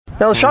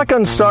Now, the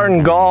shotgun start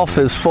in golf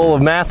is full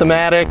of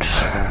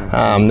mathematics.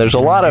 There's a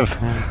lot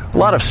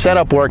of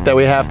setup work that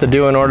we have to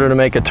do in order to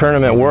make a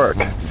tournament work.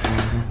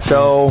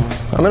 So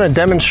I'm going to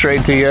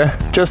demonstrate to you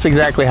just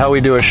exactly how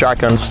we do a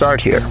shotgun start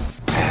here.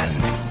 And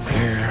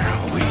here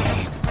we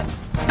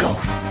go.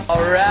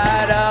 All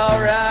right,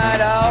 all right,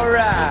 all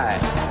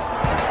right.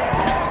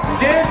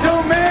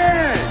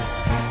 Gentlemen,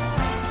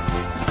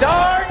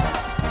 start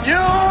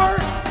your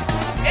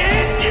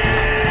engine!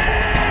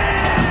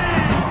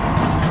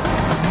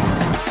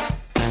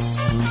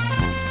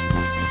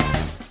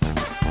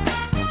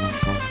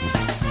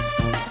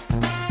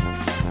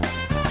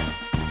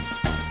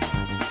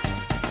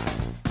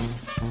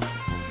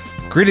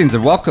 Greetings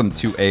and welcome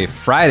to a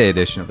Friday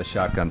edition of the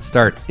Shotgun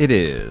Start. It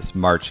is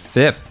March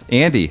 5th.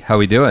 Andy, how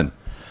we doing?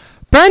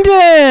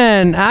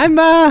 Brendan, I'm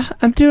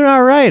doing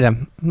all right.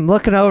 I'm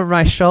looking over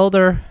my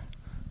shoulder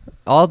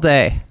all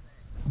day.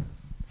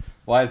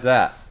 Why is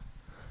that?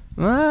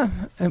 I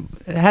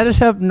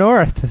headed up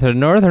north to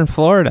northern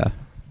Florida.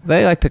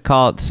 They like to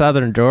call it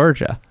southern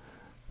Georgia.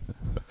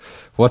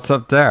 What's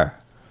up there?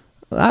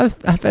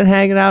 I've been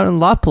hanging out in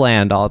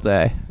Lapland all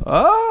day.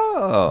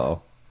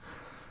 Oh,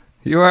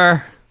 you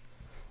are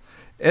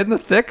in the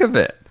thick of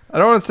it. I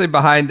don't want to say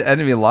behind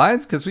enemy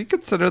lines because we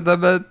consider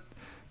them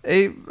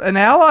an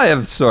ally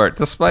of sort,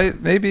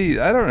 despite maybe,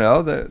 I don't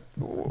know,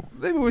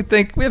 maybe we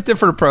think we have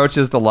different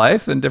approaches to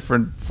life and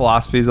different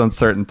philosophies on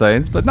certain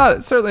things, but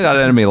certainly not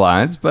enemy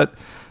lines, but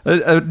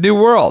a new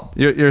world.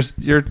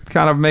 You're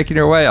kind of making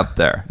your way up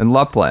there in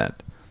Lapland.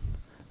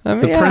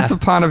 Prince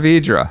of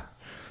Pontevedra.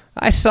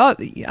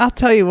 I'll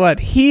tell you what,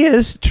 he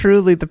is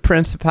truly the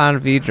Prince of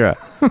Pontevedra.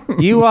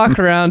 You walk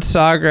around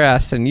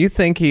Sawgrass and you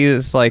think he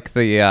is like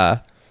he's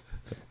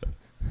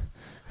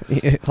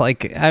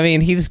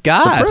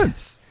God. The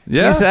Prince.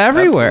 Yeah, he's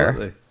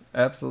everywhere.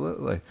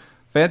 Absolutely.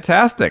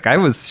 Fantastic. I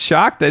was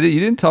shocked that you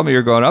didn't tell me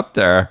you're going up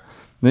there.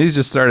 Then you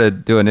just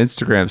started doing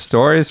Instagram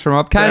stories from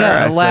up there. Kind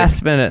of a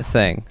last minute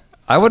thing.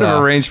 I would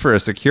have arranged for a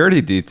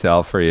security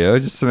detail for you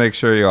just to make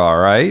sure you're all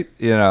right.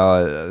 You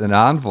know, an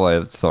envoy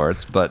of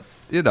sorts, but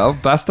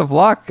best of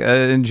luck.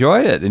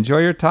 Enjoy it. Enjoy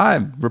your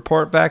time.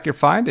 Report back your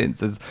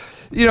findings.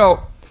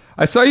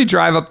 I saw you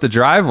drive up the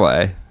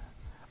driveway.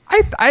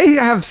 I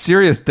have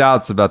serious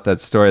doubts about that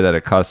story that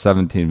it cost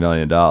 $17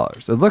 million.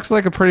 It looks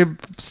like a pretty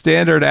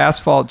standard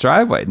asphalt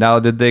driveway. Now,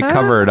 did they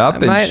cover it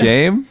up in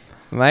shame?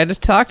 Might have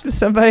talked to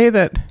somebody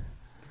that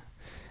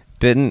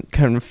didn't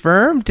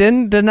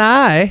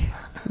deny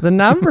the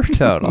number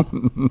total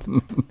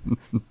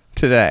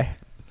today.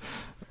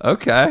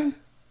 Okay.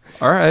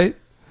 All right.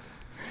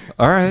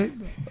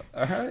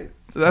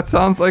 That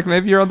sounds like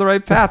maybe you're on the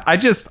right path.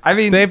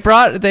 They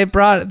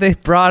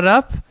brought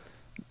up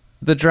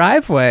the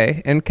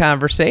driveway in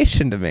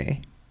conversation to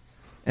me,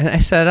 and I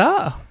said,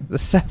 "Oh, the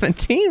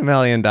 $17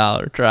 million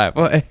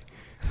driveway,"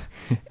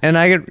 and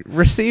I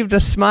received a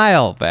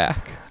smile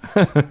back.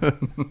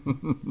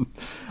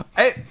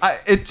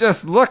 It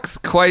just looks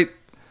quite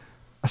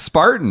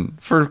Spartan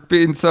for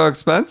being so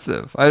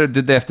expensive.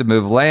 Did they have to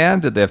move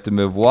land? Did they have to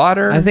move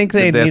water? I think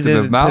they needed to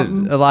move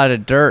mountains? A lot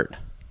of dirt.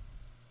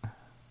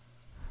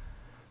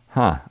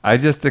 Huh. I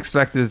just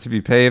expected it to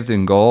be paved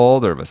in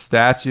gold or with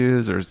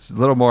statues, or it's a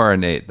little more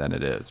ornate than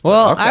it is.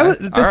 Well, okay.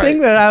 The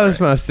thing that I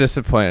was most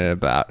disappointed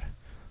about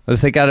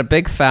was they got a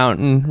big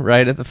fountain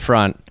right at the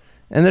front,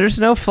 and there's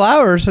no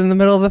flowers in the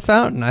middle of the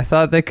fountain. I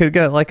thought they could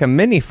get like a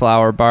mini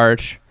flower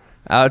barge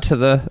out to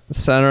the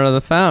center of the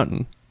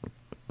fountain.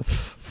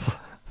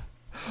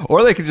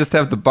 Or they could just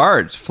have the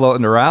barge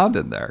floating around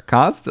in there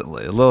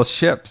constantly. A little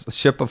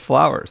ship of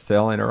flowers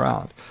sailing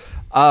around.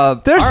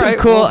 There's some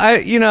cool.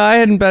 I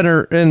hadn't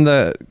been in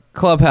the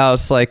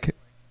clubhouse like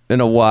in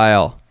a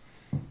while.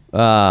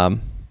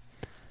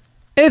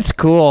 It's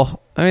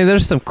cool. I mean,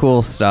 there's some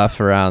cool stuff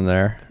around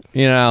there.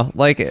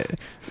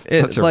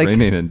 Such a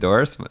ringing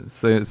endorsement.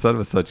 Said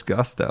with such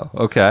gusto.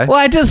 Okay.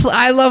 Well,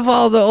 I love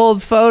all the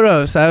old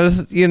photos. I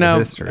was,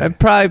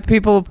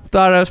 people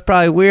thought I was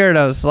probably weird.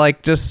 I was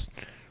like just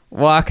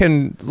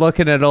looking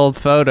at old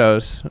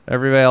photos.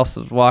 Everybody else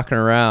is walking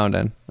around,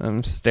 and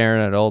I'm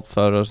staring at old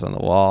photos on the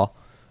wall.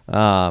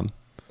 Well,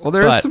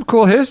 there is some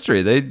cool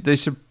history. They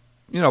should,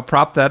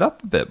 prop that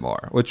up a bit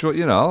more. Which,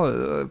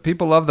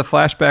 people love the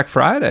Flashback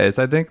Fridays.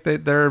 I think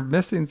they're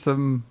missing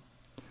some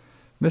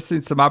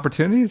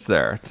opportunities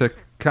there to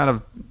kind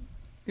of,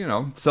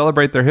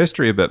 celebrate their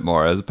history a bit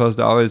more, as opposed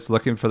to always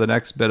looking for the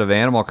next bit of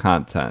animal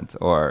content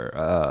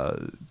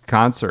or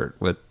concert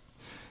with,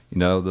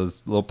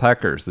 those little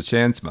peckers, the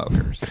chain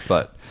smokers.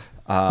 But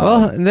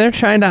well, they're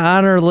trying to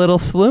honor Little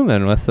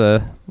Sluman with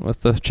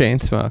the chain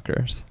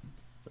smokers.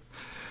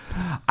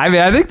 I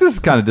mean, I think this is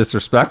kind of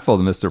disrespectful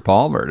to Mr.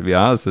 Palmer, to be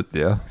honest with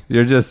you.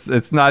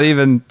 It's not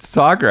even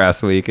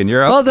Sawgrass Week, and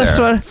you're up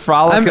there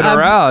frolicking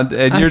around,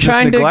 and you're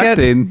just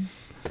neglecting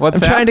what's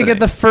happening. I'm trying to get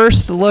the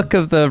first look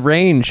of the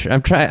range.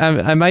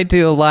 I might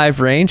do a live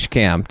range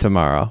cam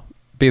tomorrow.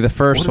 Be the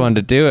first one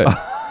to do it.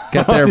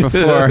 Get there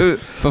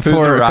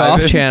before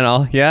Golf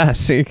Channel. Yeah,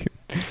 see,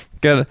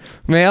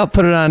 Maybe I'll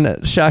put it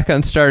on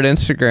Shotgun Start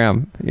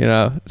Instagram.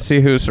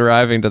 See who's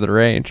arriving to the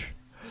range.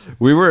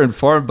 We were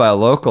informed by a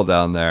local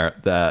down there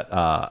that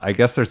I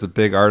guess there's a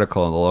big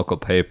article in the local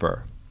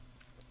paper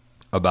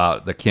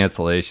about the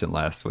cancellation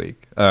last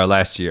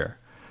year.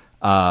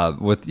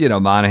 With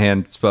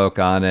Monahan spoke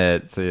on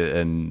it,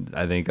 and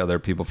I think other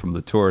people from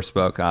the tour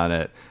spoke on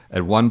it,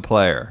 and one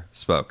player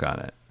spoke on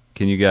it.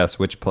 Can you guess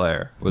which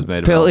player was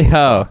made? Billy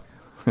Ho.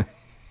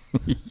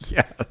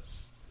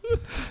 Yes,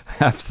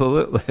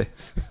 absolutely.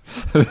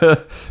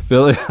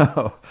 Billy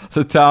Ho,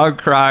 the Town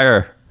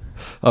Crier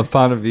of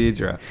Ponte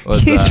Vedra.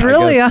 He's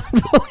really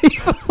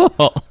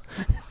unbelievable.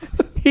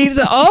 He's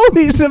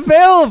always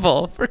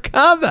available for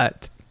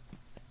comment.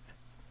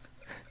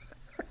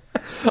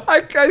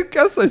 I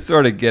guess I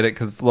sort of get it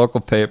because it's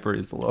local paper.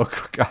 He's a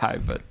local guy,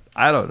 but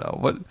I don't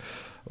know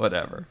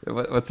whatever.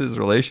 What's his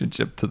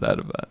relationship to that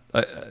event?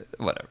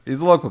 Whatever. He's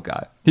a local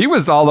guy. He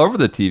was all over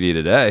the TV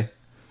today.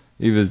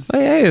 He was. Oh,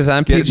 yeah, he was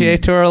on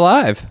PGA Tour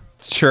Live.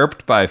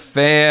 Chirped by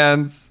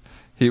fans.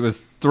 He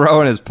was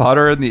throwing his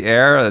putter in the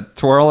air,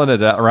 twirling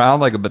it around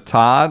like a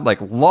baton,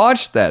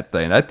 launched that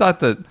thing. I thought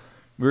that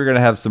we were going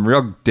to have some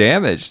real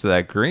damage to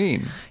that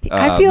green.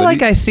 I feel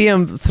like I see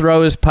him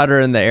throw his putter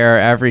in the air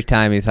every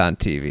time he's on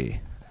TV.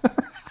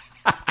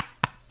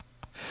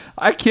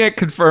 I can't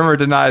confirm or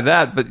deny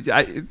that, but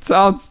it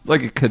sounds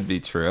like it could be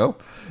true.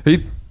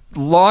 He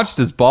launched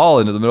his ball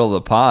into the middle of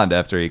the pond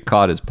after he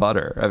caught his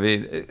putter. I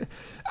mean,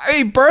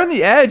 he burned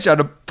the edge on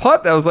a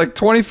putt that was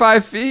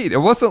 25 feet. It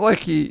wasn't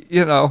like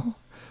the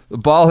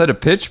ball hit a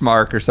pitch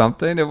mark or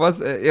something. It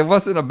wasn't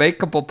a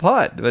makeable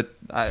putt, but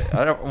I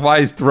don't know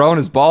why he's throwing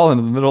his ball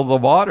into the middle of the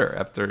water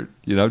after,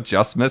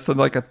 just missing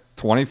a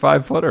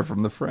 25-footer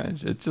from the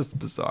fringe. It's just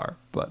bizarre.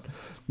 But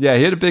yeah,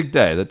 he had a big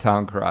day, the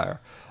Town Crier.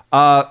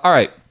 All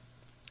right.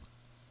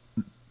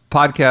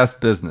 Podcast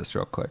business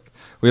real quick.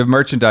 We have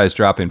merchandise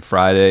dropping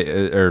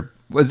Friday,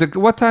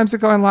 what time's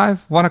it going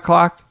live?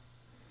 1:00?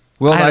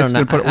 Will Knight's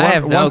going to put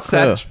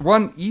it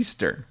 1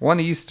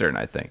 Eastern,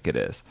 I think it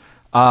is.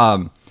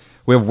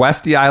 We have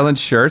Westy Island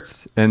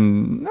shirts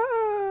and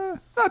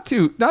not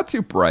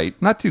too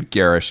bright, not too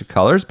garish of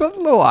colors, but a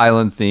little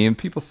island theme.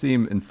 People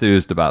seem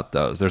enthused about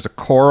those. There's a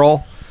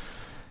coral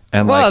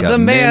and the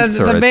man's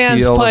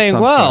playing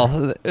well.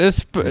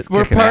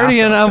 We're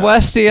partying on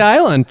Westy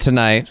Island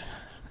tonight.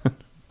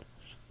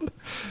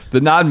 The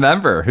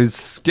non-member who's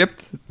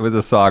skipped with the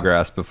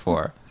Sawgrass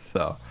before.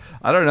 So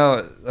I don't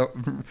know.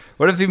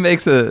 What if he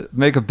make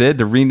a bid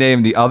to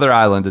rename the other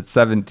island at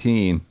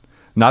 17?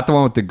 Not the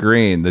one with the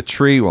green, the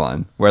tree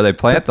one where they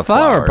plant the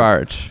flower flowers.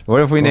 barge.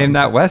 What if we name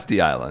that Westy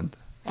Island?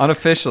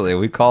 Unofficially,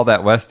 we call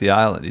that Westy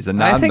Island. He's a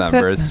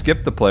non-member. Has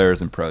skipped the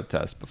players in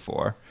protest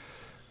before.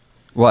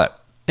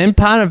 What? In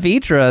Ponte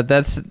Vedra,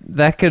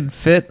 that could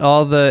fit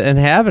all the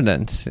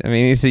inhabitants. I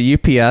mean, he's a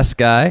UPS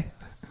guy.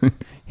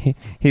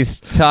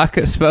 He's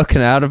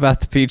spoken out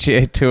about the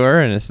PGA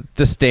Tour and his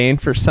disdain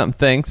for some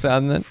things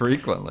on the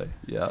frequently.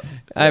 Yeah.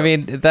 I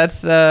mean,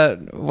 that's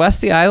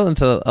Westy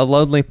Island's a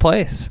lonely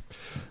place.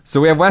 So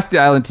we have Westy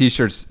Island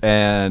T-shirts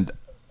and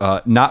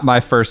Not My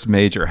First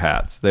Major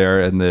hats.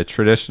 They're in the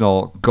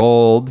traditional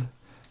gold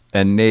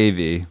and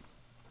navy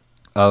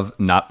of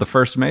Not the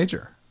First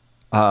Major.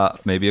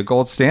 Maybe a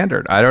gold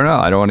standard. I don't know.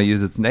 I don't want to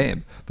use its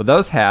name. But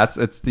those hats,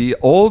 it's the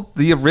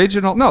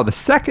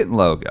second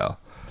logo.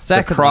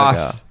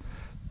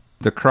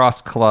 The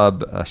Cross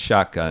Club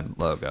shotgun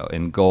logo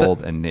in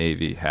gold and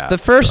navy hat. The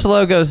first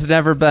logo's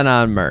never been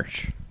on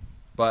merch.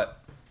 But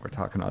we're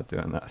talking about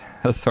doing that.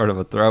 That's sort of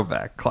a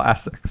throwback.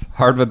 Classics.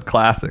 Hardwood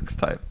Classics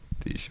type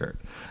T-shirt.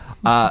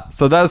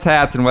 So those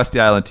hats and Westy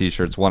Island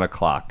T-shirts,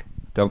 1:00.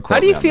 Don't quote How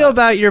do you me on feel that.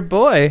 about your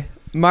boy,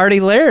 Marty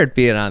Laird,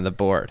 being on the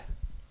board?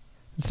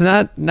 It's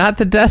not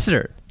the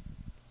desert.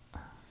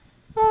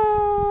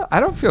 I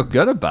don't feel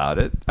good about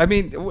it. I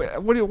mean,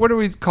 what are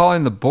we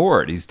calling the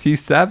board? He's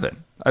T7.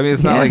 I mean,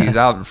 it's not like he's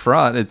out in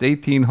front. It's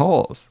 18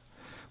 holes.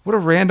 What a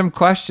random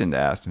question to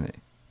ask me.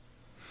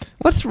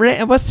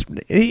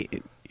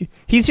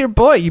 He's your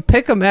boy. You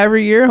pick him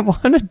every year and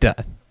want it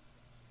done.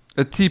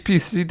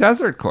 TPC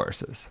desert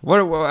courses.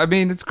 I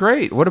mean, it's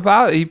great. What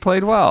about it? He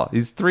played well.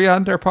 He's 3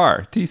 under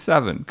par,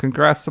 T7.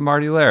 Congrats to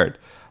Marty Laird.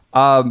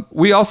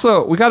 We got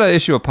to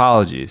issue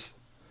apologies.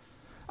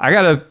 I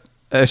got to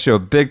issue a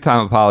big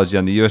time apology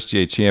on the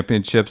USGA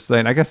Championships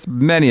thing. I guess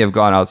many have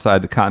gone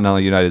outside the continental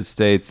United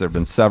States. There have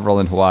been several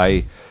in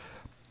Hawaii.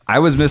 I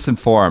was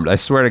misinformed. I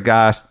swear to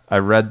gosh, I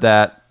read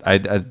that. I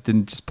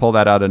didn't just pull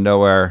that out of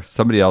nowhere.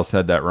 Somebody else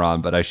had that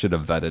wrong, but I should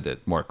have vetted it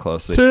more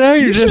closely. So now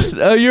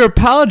you're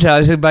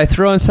apologizing by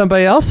throwing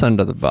somebody else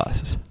under the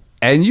bus.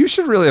 And you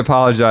should really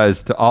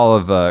apologize to all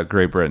of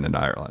Great Britain and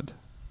Ireland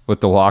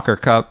with the Walker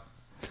Cup.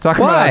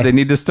 Talking about how they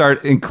need to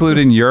start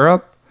including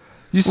Europe.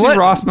 You see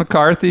Ross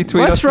McCarthy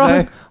tweet us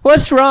today?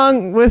 What's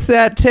wrong with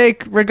that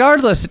take?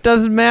 Regardless, it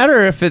doesn't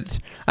matter if it's...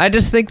 I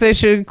just think they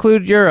should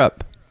include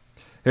Europe.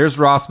 Here's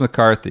Ross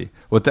McCarthy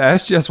with the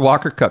SGS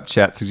Walker Cup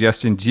chat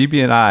suggestion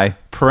GB&I,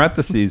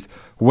 parentheses,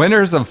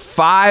 winners of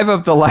 5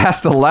 of the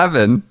last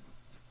 11,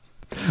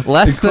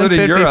 less than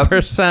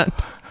 50%.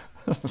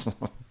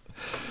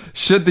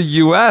 Should the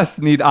U.S.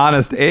 need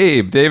Honest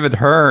Abe, David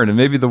Hearn, and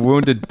maybe the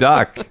Wounded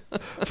Duck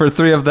for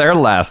 3 of their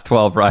last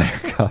 12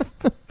 Ryder Cups?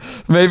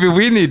 Maybe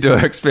we need to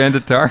expand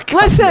it to our country.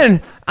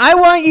 Listen, I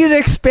want you to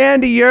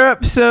expand to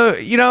Europe. So,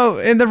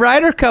 in the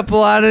Ryder Cup, a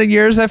lot of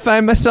years I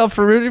find myself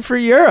rooting for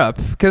Europe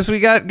because we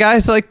got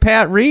guys like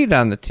Pat Reed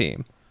on the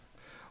team.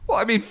 Well,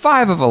 I mean,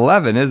 5 of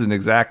 11 isn't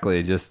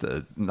exactly just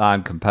a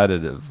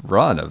non-competitive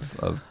run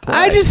of play.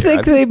 I just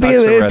think it'd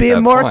be a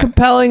more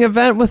compelling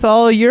event with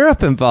all of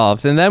Europe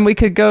involved. And then we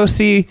could go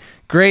see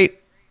great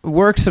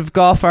works of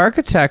golf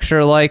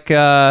architecture like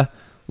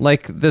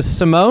the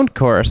Simone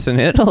course in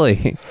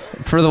Italy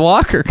for the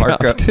Walker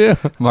Cup, too.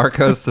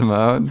 Marco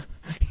Simone.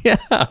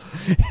 Yeah.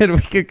 And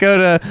we could go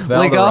to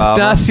Le Golf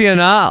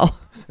Nacional.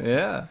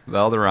 Yeah.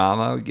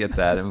 Valderrama. We get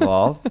that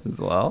involved as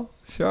well.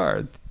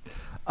 Sure.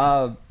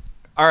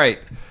 All right.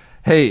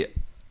 Hey,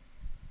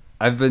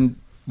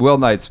 Will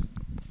Knight's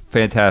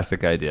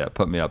fantastic idea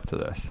put me up to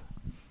this.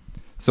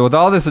 So with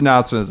all this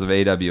announcements of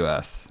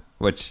AWS,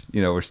 which,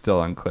 we're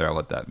still unclear on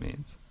what that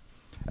means.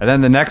 And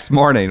then the next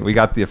morning, we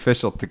got the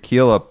official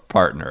tequila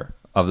partner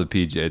of the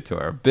PGA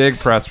Tour. Big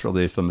press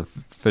release on the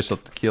official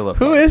tequila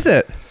partner. Who is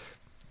it?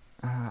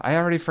 I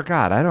already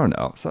forgot. I don't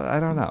know. So I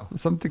don't know.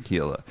 Some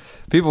tequila.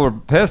 People were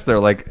pissed. They're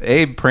like,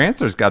 Abe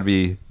Prancer's got to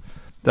be...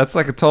 That's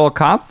like a total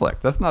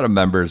conflict. That's not a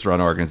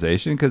members-run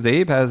organization because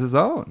Abe has his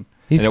own.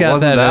 He's got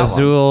that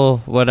Azul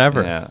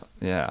whatever.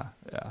 Yeah.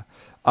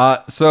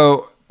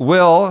 So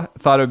Will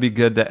thought it would be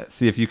good to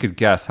see if you could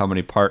guess how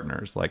many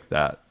partners like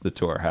that the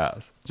tour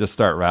has. Just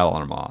start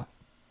rattling them off.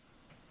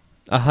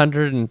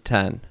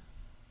 110.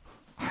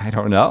 I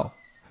don't know.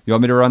 You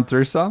want me to run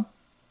through some?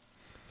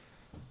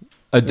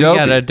 Adobe. We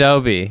got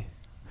Adobe.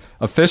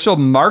 Official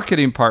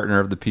marketing partner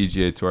of the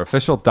PGA Tour.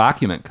 Official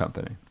document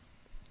company.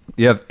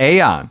 You have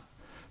Aon,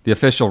 the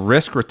official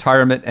risk,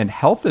 retirement, and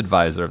health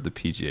advisor of the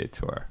PGA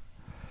Tour.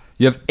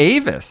 You have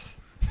Avis,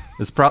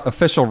 this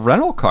official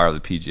rental car of the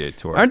PGA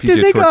Tour.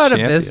 Did they go out of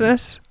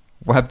business?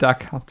 Web.com.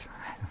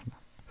 I don't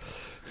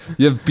know.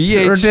 You have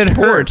BH or did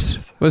Sports.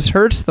 Hertz? Was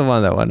Hertz the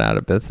one that went out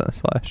of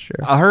business last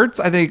year? Hertz,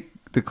 I think,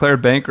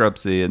 declared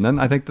bankruptcy, and then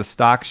I think the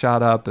stock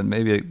shot up, and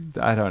maybe,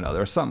 I don't know.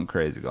 There was something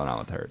crazy going on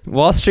with Hertz.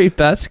 Wall Street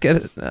Bets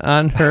get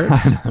on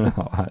Hertz? I don't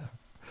know.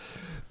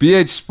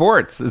 BH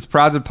Sports is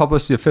proud to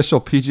publish the official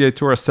PGA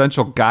Tour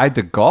Essential Guide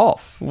to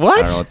Golf. What?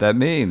 I don't know what that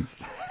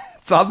means.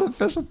 It's on the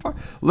official part.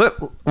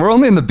 Look, we're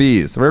only in the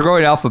B's. We're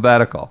going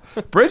alphabetical.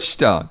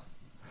 Bridgestone,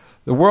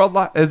 the world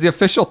is the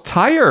official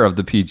tire of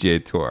the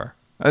PGA Tour.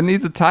 It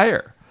needs a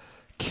tire.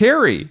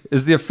 Carey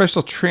is the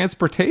official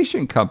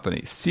transportation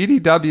company.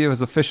 CDW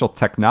is official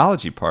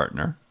technology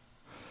partner.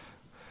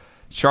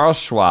 Charles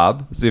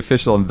Schwab is the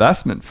official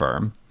investment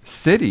firm.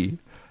 Citi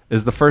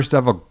is the first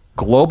ever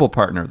global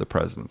partner of the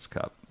President's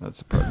Cup. That's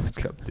a President's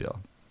Cup deal.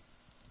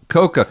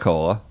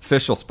 Coca-Cola,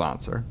 official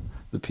sponsor,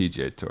 the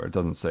PGA Tour. It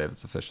doesn't say if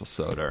it's official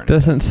soda or anything.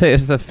 Doesn't say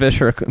it's the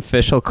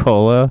official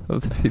cola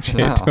of the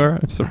PGA Tour.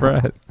 I'm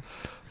surprised.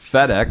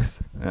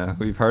 FedEx,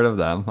 we've heard of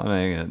them. I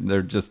mean,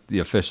 they're just the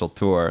official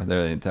tour.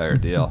 They're the entire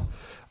deal.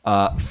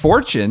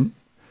 Fortune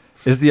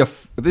is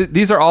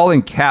these are all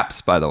in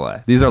caps, by the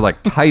way. These are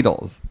like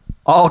titles.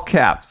 All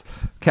caps.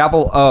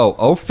 Capital O,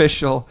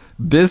 official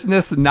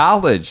business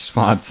knowledge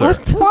sponsor.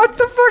 What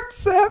the fuck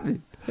does that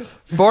mean?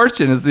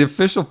 Fortune is the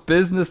official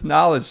business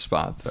knowledge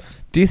sponsor.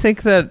 Do you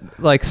think that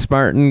like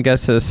Smartin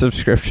gets a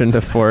subscription to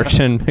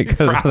Fortune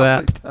because of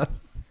that?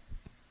 Does.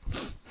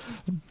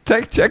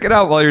 Check it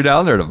out while you're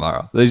down there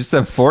tomorrow. They just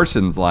have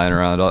Fortunes lying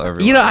around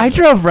everywhere. I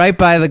drove right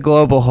by the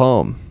Global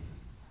Home.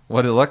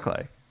 What did it look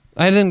like?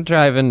 I didn't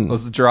drive in.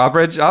 Was the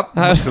drawbridge up?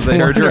 Because they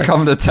heard you were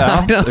coming to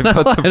town. They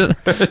put the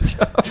bridge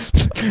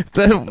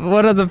up.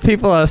 One of the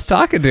people I was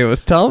talking to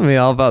was telling me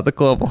all about the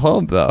Global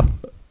Home, though.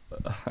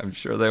 I'm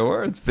sure they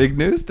were. It's big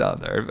news down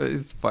there.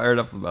 Everybody's fired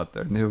up about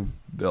their new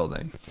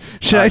building.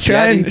 Should I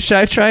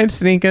try and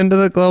sneak into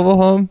the Global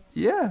Home?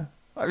 Yeah.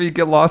 I mean, you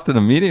get lost in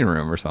a meeting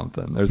room or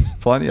something. There's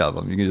plenty of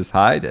them. You can just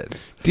hide it.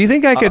 Do you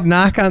think I could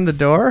knock on the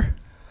door?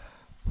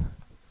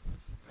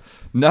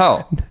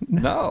 No.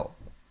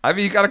 I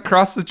mean, you got to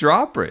cross the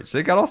drawbridge.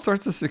 They got all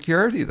sorts of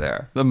security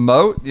there. The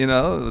moat,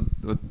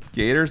 with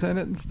gators in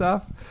it and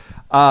stuff.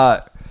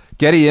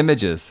 Getty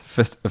Images,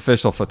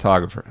 official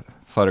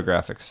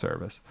photographic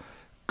service.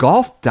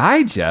 Golf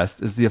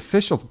Digest is the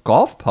official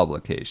golf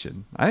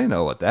publication. I didn't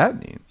know what that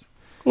means.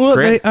 Well,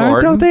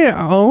 don't they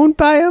owned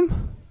by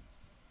them?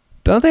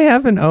 Don't they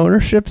have an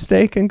ownership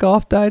stake in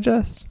Golf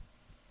Digest?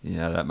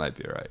 Yeah, that might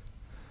be right.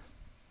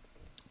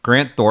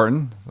 Grant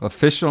Thornton,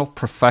 official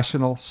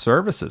professional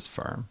services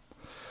firm.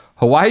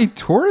 Hawaii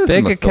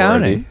Tourism Big Authority.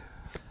 accounting.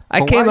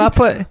 I came up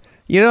with...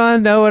 You want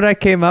to know what I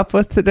came up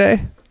with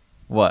today?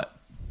 What?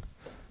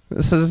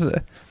 This is...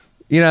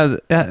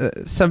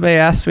 somebody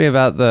asked me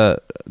about the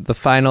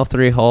final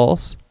 3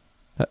 holes.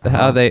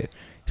 How they...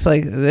 It's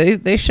like,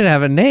 they should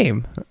have a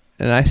name.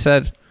 And I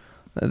said...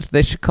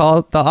 They should call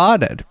it The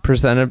Audit,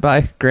 presented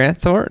by Grant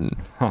Thornton.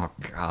 Oh,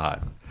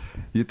 God.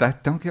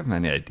 Don't give them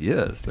any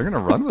ideas. They're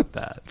going to run with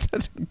that.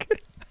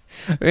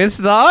 It's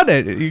The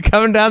Audit. You're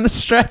coming down the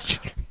stretch.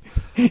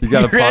 You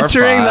got a You're par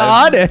entering 5,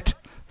 the audit.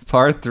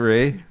 par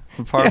 3,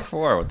 and par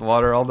 4 with the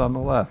water all down the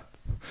left.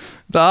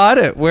 The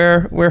audit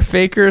where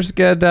fakers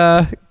get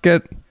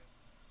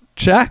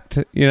checked,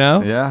 you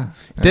know? Yeah.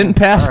 Didn't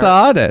pass the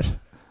audit.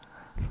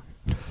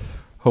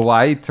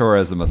 Hawaii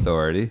Tourism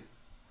Authority.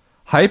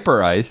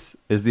 Hyper Ice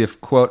is the,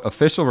 quote,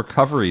 official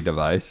recovery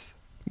device.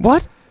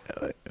 What?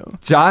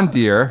 John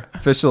Deere,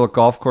 official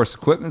golf course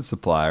equipment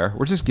supplier.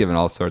 We're just giving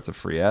all sorts of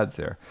free ads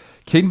here.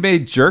 King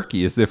Made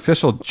Jerky is the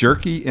official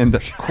jerky and,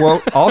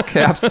 quote, all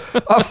caps,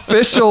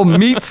 official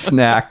meat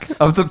snack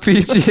of the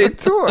PGA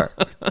Tour.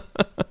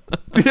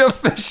 The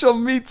official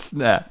meat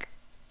snack.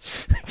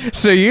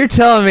 So you're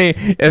telling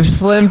me if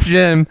Slim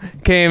Jim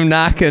came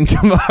knocking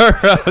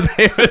tomorrow,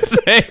 they would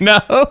say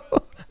no?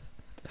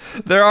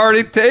 They're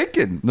already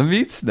taken. The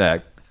meat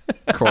snack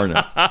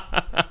corner.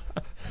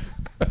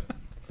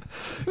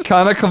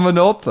 Konica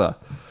Minolta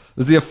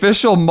is the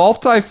official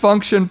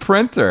multi-function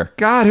printer.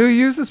 God, who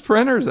uses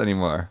printers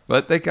anymore?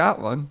 But they got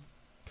one.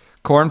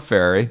 Corn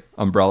Ferry,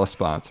 umbrella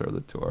sponsor of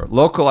the tour.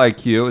 Local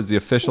IQ is the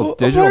official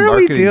digital marketing. What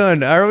are we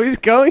doing? Are we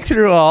going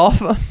through all of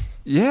them?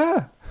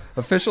 Yeah.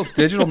 Official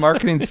digital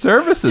marketing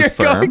services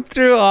firm. You're going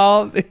through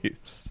all of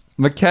these.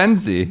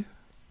 Mackenzie,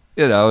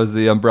 is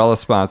the umbrella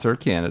sponsor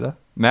of Canada.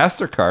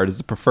 MasterCard is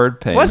the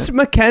preferred payment. What's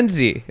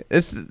Mackenzie?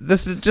 This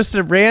is just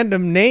a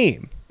random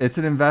name. It's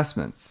an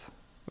investments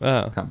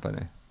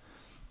company.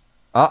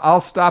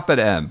 I'll stop at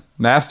M.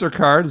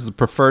 MasterCard is the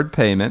preferred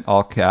payment,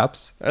 all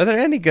caps. Are there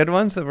any good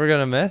ones that we're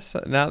going to miss?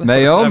 Now that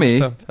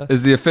Mayomi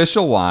is the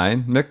official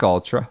wine, Mick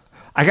Ultra.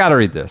 I got to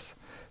read this.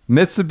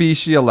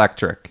 Mitsubishi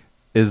Electric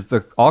is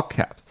the, all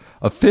caps,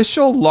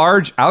 official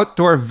large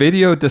outdoor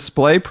video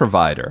display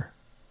provider.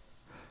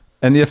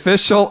 And the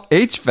official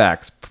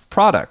HVAC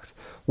products.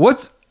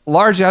 What's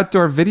large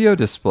outdoor video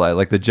display?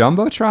 Like the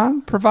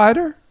Jumbotron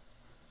provider?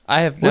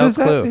 I have no clue. What does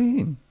that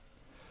mean?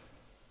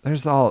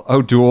 There's all...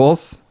 Oh,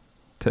 duels.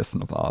 Piss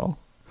in a bottle.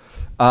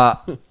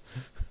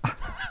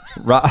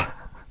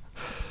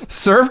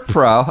 Serve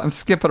Pro. I'm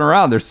skipping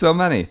around. There's so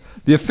many.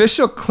 The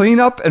official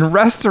cleanup and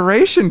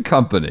restoration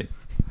company.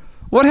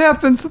 What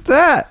happens with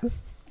that?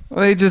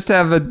 Well, they just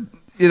have a...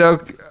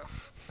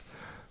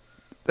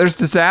 There's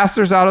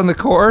disasters out on the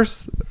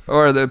course,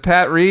 or the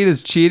Pat Reed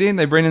is cheating.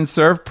 They bring in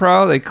Serve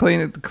Pro. They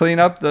clean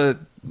up the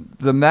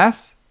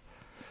mess.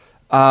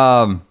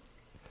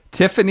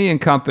 Tiffany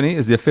and Company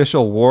is the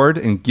official award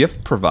and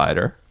gift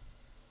provider.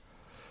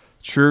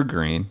 True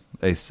Green,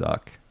 they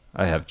suck.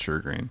 I have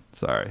True Green.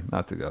 Sorry,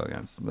 not to go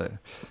against them.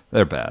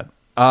 They're bad.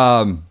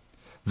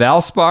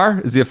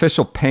 Valspar is the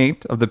official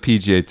paint of the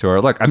PGA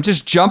Tour. Look, I'm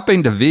just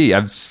jumping to V.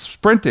 I'm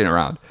sprinting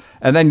around.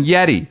 And then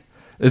Yeti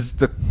is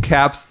the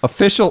Cap's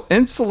official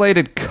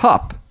insulated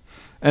cup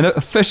and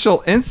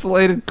official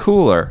insulated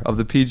cooler of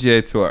the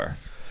PGA Tour.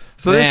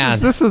 So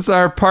this is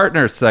our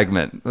partner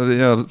segment.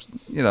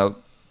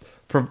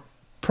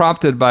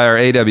 Prompted by our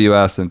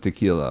AWS and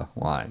tequila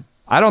wine.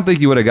 I don't think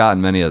you would have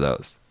gotten many of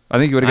those. I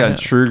think you would have gotten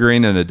True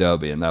Green and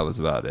Adobe, and that was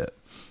about it.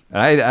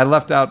 And I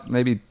left out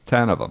maybe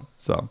 10 of them.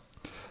 So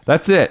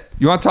that's it.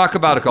 You want to talk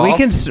about golf?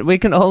 We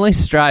can only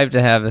strive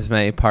to have as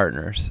many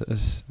partners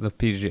as the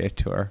PGA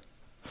Tour.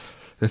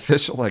 The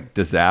official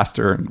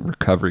disaster and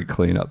recovery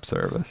cleanup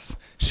service.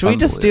 Should we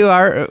just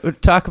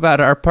talk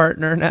about our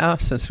partner now,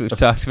 since we've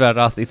talked about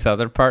all these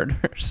other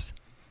partners?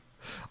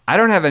 I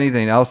don't have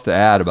anything else to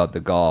add about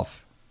the golf.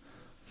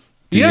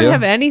 You don't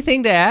have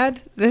anything to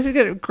add? This is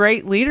a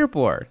great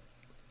leaderboard.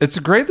 It's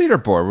a great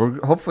leaderboard.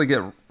 We'll hopefully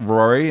get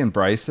Rory and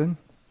Bryson.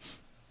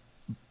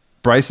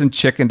 Bryson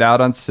chickened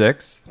out on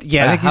 6.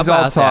 Yeah, I think he's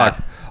all talk.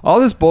 That?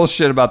 All this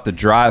bullshit about the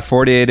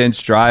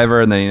 48-inch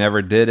driver, and then he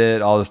never did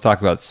it. All this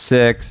talk about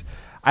 6.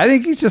 I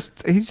think he's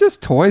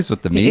just toys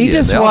with the media. He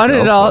just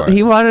wanted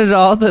wanted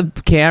all the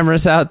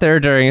cameras out there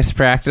during his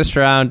practice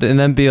round, and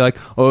then be like,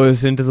 "Oh, it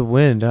was into the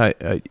wind."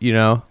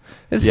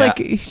 It's like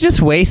he's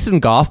just wasting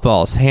golf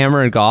balls,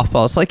 hammering golf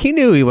balls. Like he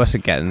knew he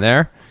wasn't getting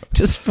there.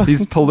 He's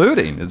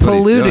polluting. What he's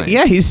doing.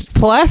 Yeah, he's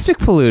plastic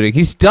polluting.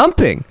 He's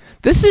dumping.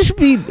 This should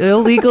be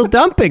illegal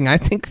dumping. I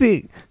think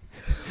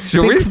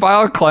Should we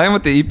file a claim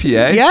with the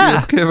EPA?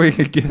 Yeah. We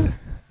could get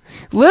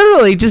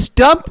literally just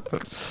dump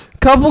a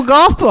couple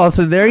golf balls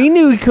in there. He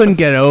knew he couldn't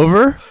get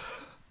over.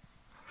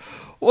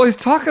 Well, he's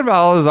talking about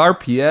all his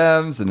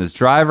RPMs and his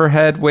driver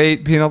head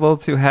weight being a little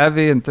too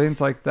heavy and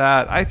things like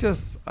that. I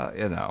just, I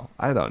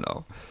don't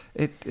know.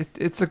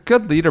 It's a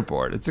good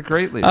leaderboard. It's a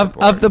great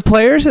leaderboard. Of the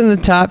players in the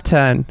top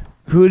 10,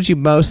 who would you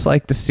most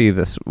like to see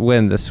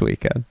win this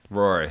weekend?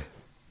 Rory.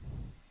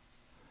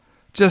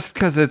 Just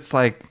because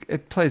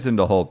it plays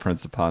into the whole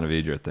Prince of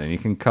Pontevedra thing. You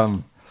can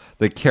come,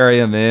 they carry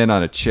him in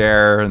on a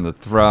chair in the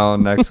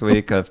throne next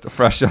week,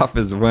 fresh off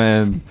his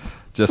win,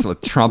 just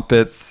with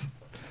trumpets.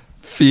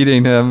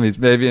 Feeding him, he's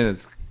maybe in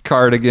his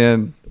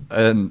cardigan,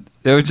 and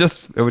it would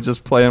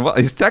just play him well.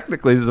 He's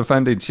technically the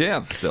defending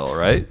champ still,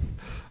 right?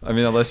 I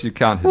mean, unless you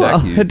count Hideki. Well,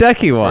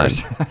 Hideki won.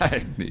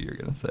 I knew you were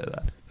going to say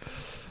that.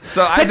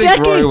 So I think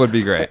Rory would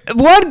be great.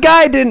 One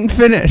guy didn't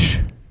finish.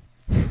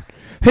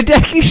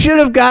 Hideki should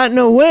have gotten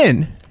a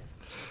win.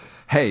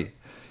 Hey,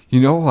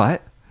 you know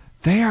what?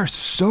 They are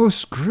so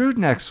screwed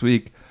next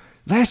week.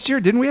 Last year,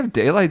 didn't we have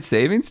daylight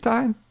savings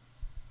time?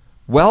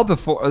 Well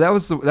before that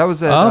was at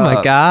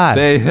my God.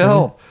 Bay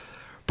Hill,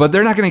 but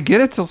they're not going to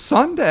get it till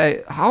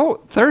Sunday.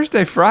 How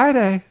Thursday,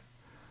 Friday?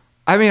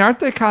 I mean, aren't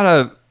they kind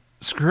of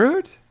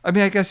screwed? I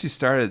mean, I guess you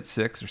start at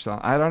 6 or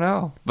something. I don't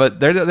know, but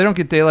they don't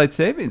get daylight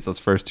savings those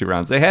first 2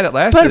 rounds. They had it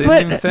last year. They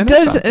didn't even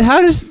finish.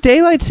 How does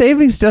daylight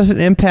savings doesn't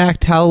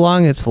impact how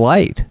long it's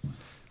light?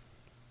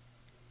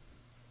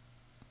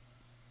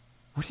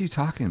 What are you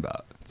talking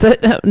about?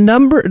 The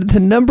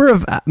number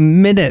of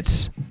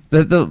minutes.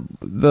 You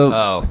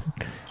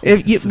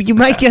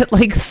might get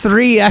like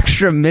 3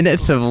 extra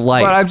minutes of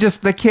light.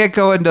 But they can't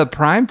go into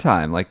prime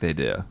time like they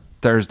do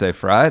Thursday,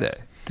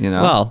 Friday. You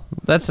know. Well,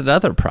 that's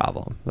another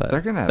problem.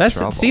 They're gonna have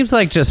trouble. It seems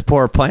like just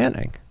poor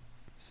planning.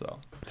 So,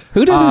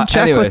 who doesn't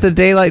check with the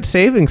daylight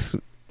savings?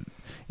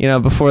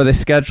 Before they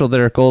schedule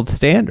their gold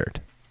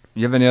standard.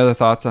 You have any other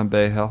thoughts on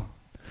Bay Hill,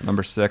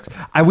 number 6?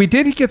 We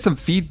did get some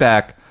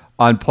feedback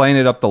on playing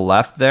it up the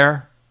left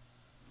there.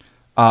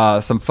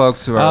 Some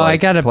folks who are I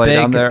got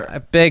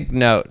a big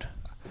note.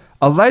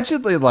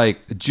 Allegedly,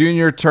 like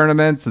junior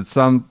tournaments, and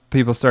some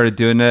people started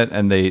doing it,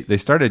 and they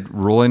started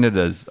ruling it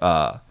as.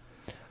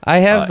 I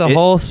have the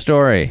whole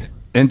story.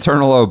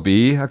 Internal OB,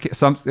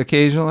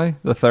 occasionally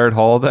the third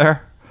hole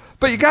there,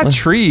 but you got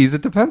trees.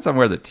 It depends on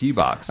where the tee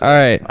box is. All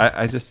right,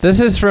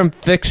 this is from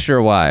Fixture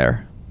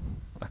Wire.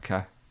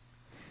 Okay.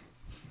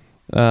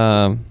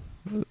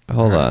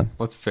 Hold on.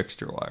 What's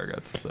Fixture Wire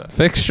got to say?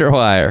 Fixture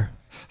Wire.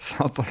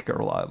 Sounds like a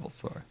reliable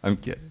source. I'm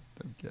kidding.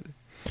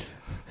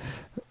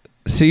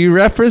 So you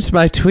referenced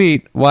my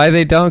tweet, why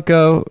they don't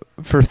go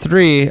for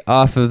 3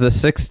 off of the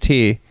 6th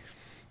tee,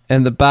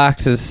 and the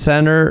box is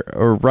center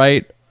or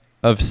right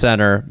of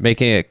center,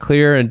 making it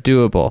clear and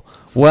doable.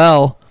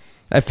 Well,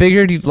 I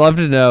figured you'd love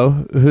to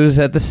know who's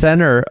at the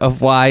center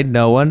of why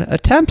no one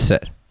attempts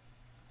it.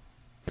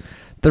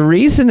 The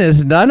reason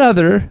is none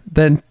other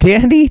than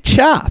Danny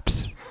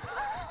Chops.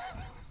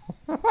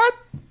 What?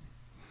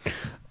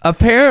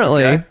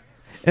 Apparently,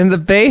 in the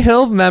Bay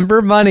Hill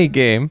member money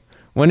game,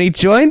 when he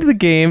joined the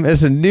game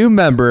as a new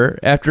member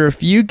after a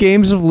few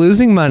games of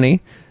losing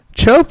money,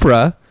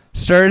 Chopra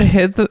started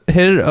hit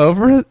it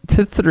over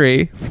to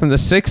 3 from the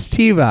 6th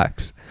tee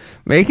box,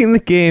 making the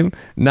game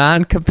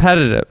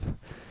non-competitive,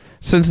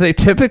 since they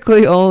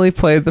typically only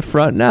played the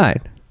front 9.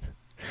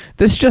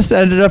 This just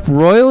ended up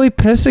royally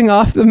pissing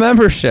off the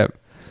membership,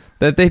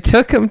 that they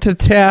took him to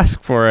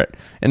task for it,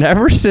 and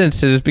ever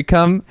since it has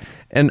become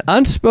an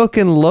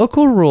unspoken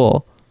local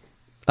rule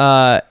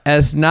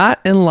as not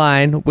in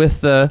line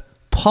with the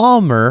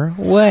Palmer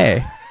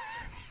way.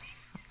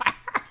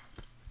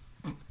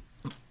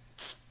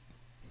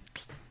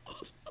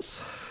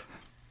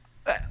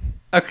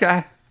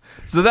 Okay.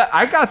 So that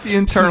I got the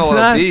internal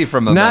OB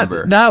from a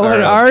member. Not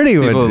what Artie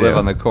would do. People who live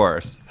on the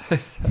course.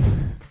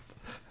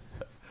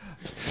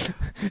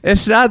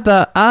 It's not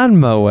the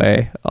Anma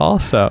way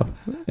also.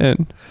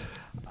 And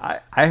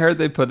I heard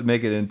they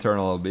make it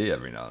internal OB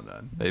every now and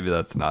then. Maybe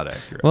that's not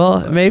accurate.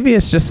 Well, maybe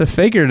it's just a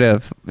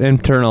figurative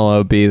internal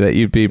OB that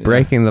you'd be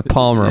breaking the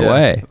Palmer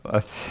way.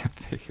 That's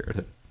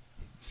figurative.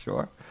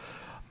 Sure.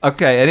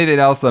 Okay, anything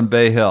else on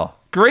Bay Hill?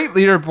 Great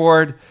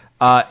leaderboard.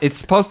 It's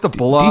supposed to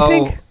blow do you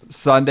think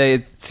Sunday.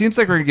 It seems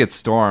like we're going to get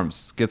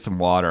storms, get some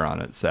water on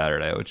it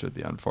Saturday, which would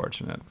be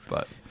unfortunate.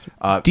 But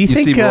do you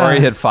think, see Rory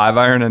hit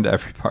 5-iron into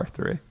every par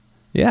 3?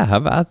 Yeah, how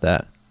about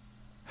that?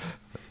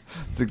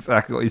 That's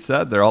exactly what he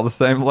said. They're all the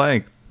same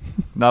length.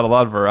 Not a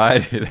lot of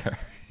variety there.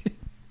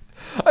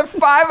 I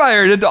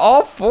 5-iron into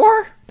all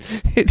 4?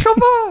 Come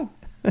on.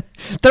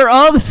 They're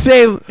all the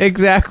same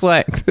exact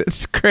length.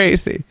 It's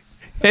crazy.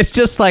 It's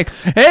just like,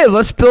 hey,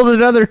 let's build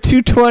another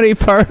 220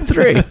 par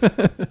 3.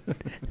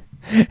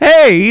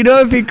 Hey,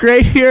 it'd be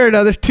great here,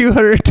 another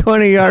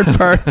 220-yard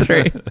par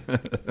 3.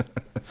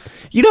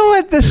 You know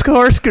what? This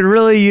course could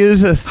really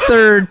use a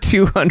third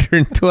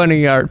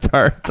 220-yard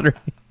par 3.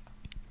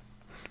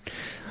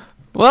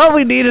 Well,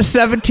 we need a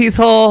 17th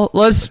hole.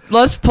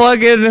 Let's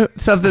plug in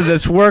something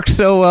that's worked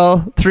so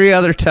well 3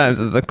 other times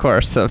in the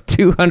course. So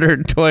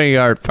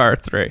 220-yard par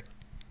 3.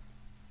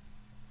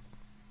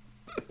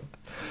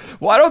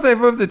 Why don't they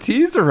move the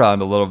tees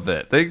around a little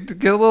bit? They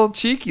get a little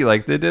cheeky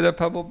like they did at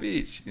Pebble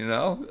Beach, you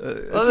know?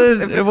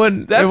 It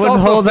wouldn't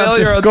hold up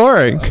to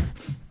scoring.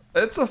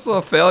 It's also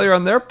a failure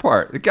on their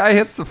part. The guy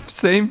hits the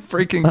same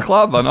freaking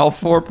club on all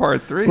 4 par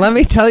 3s. Let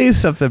me tell you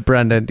something,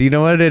 Brendan. Do you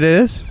know what it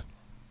is?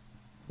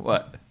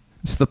 What?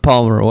 It's the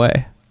Palmer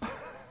way.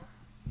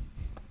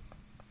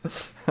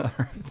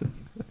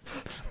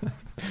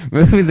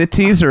 Moving the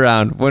tees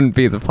around wouldn't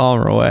be the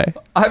Palmer way.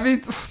 I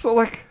mean, so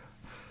like,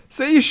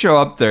 say you show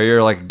up there,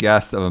 you're like a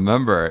guest of a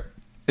member,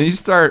 and you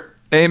start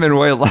aiming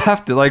way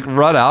left to like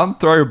run out and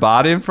throw your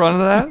body in front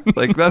of that.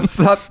 Like that's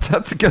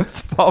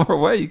against the Palmer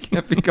way. You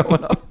can't be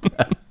going up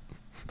that.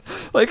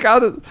 Like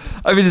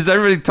does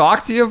everybody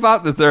talk to you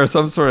about? Is there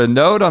some sort of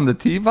note on the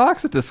tee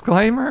box, a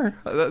disclaimer?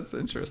 That's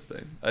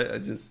interesting. I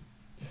just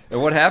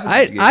And what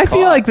happens? I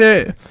feel like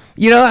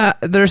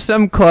there's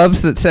some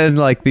clubs that send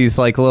like these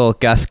like little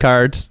guest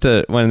cards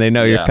to when they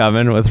know you're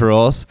coming with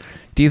rules.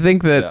 Do you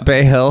think that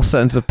Bay Hill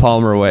sends a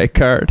Palmer Way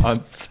card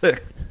on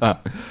 6?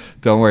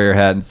 Don't wear your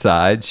hat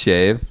inside.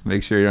 Shave.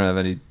 Make sure you don't have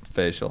any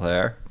facial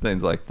hair.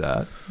 Things like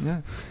that.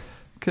 Yeah,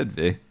 could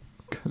be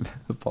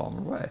the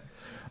Palmer Way.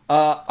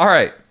 All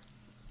right.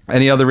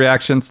 Any other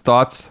reactions,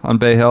 thoughts on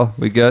Bay Hill?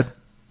 We good?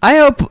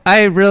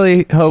 I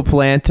really hope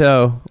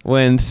Lanto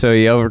wins so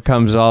he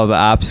overcomes all the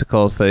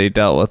obstacles that he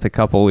dealt with a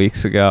couple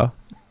weeks ago.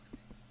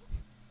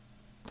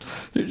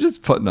 You're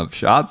just putting up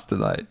shots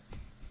tonight.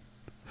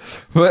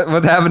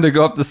 What having to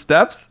go up the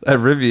steps at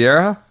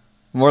Riviera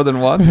more than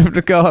once?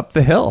 To go up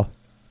the hill.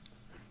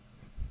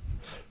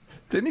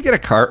 Didn't he get a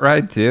cart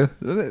ride too?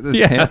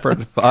 The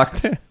pampered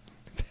fox.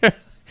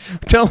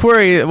 Don't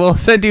worry, we'll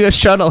send you a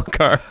shuttle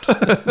cart.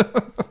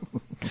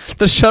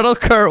 The shuttle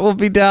cart will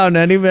be down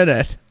any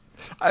minute.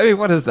 I mean,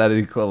 what is that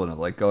equivalent of?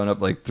 Like going up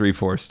like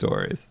 3-4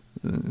 stories.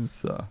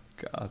 So,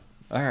 God.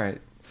 All right.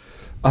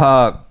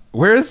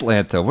 Where is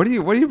Lanto? What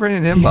are you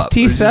bringing him up?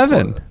 He's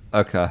T7.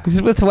 Okay.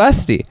 He's with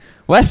Westy.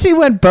 Westy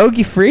went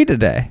bogey free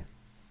today.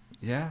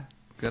 Yeah.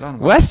 Good on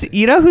Westy.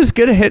 You know who's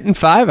good at hitting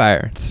 5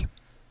 irons?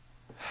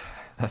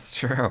 That's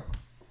true.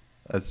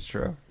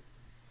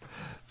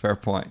 Fair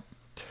point.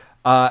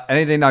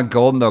 Anything on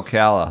Golden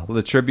Ocala? Well,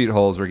 the tribute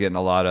holes were getting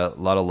a lot of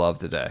love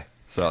today.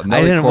 So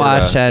I didn't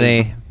watch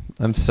any.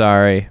 I'm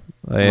sorry.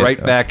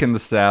 Right back in the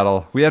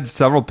saddle. We had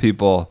several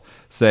people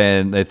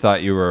saying they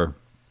thought you were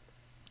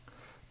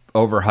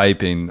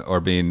overhyping or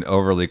being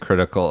overly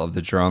critical of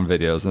the drone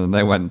videos, and then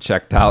they went and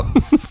checked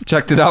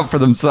it out for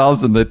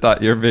themselves, and they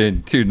thought you're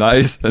being too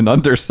nice and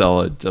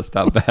underselling just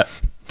how bad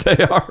they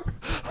are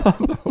on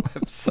the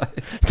website.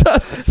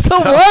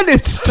 The one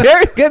is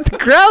staring at the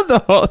ground the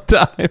whole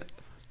time.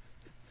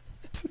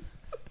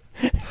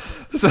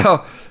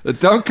 So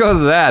don't go to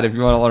that if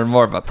you want to learn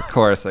more about the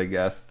course, I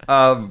guess.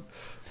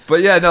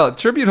 But yeah, no,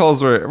 tribute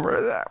holes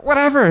were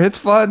whatever. It's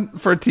fun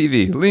for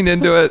TV. Lean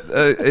into it.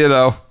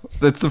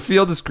 The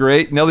field is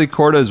great. Nelly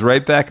Corda is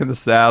right back in the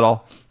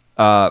saddle.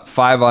 5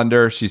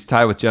 under. She's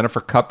tied with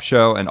Jennifer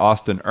Kupcho and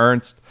Austin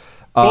Ernst.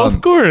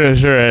 Both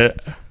Cordas are in it.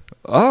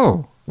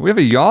 Oh, we have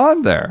a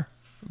yawn there.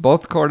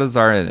 Both Cordas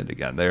are in it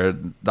again. They're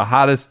the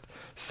hottest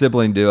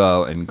sibling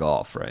duo in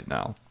golf right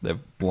now. They've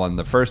won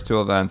the first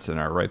 2 events and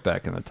are right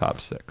back in the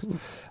top 6.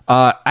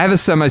 I have a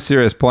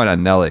semi-serious point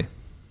on Nelly.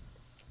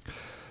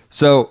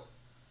 So,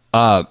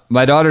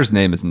 my daughter's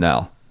name is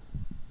Nell.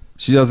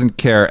 She doesn't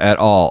care at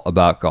all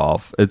about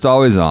golf. It's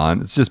always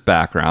on. It's just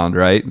background,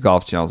 right?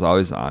 Golf Channel's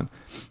always on.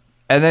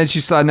 And then she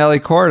saw Nelly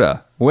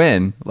Corda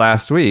win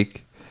last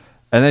week.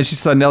 And then she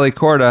saw Nelly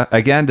Corda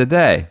again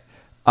today.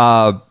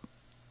 And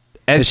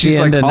is she's she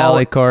into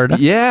Nelly Corda?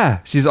 Yeah,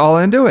 she's all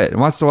into it and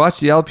wants to watch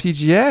the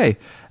LPGA.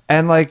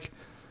 And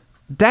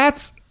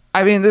this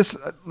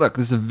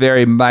is a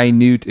very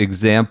minute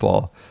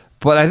example.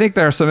 But I think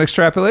there are some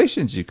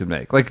extrapolations you could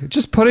make. Like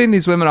just putting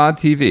these women on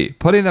TV,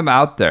 putting them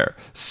out there,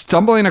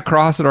 stumbling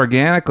across it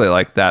organically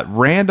like that,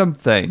 random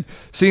thing,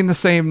 seeing the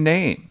same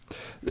name.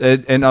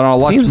 And on a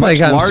much Seems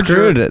like I'm larger,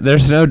 screwed.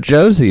 There's no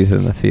Josies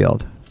in the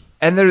field.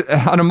 And they're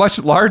on a much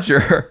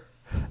larger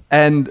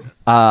and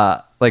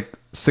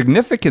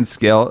significant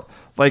scale.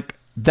 Like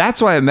that's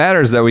why it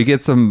matters that we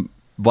get some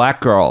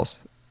black girls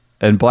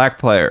and black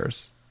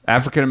players,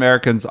 African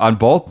Americans on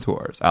both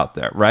tours out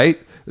there, right?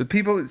 The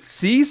people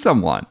see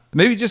someone,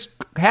 maybe just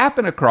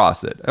happen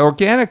across it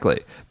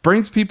organically,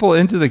 brings people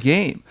into the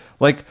game.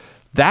 Like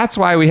that's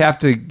why we have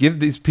to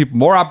give these people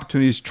more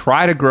opportunities,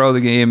 try to grow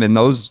the game in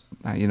those,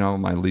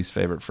 my least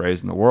favorite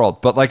phrase in the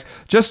world, but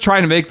just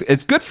trying to make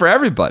it's good for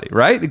everybody,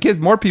 right? It gets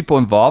more people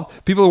involved.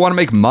 People who want to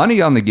make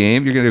money on the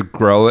game, you're going to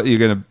grow it. You're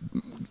going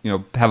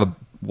to, have a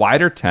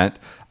wider tent.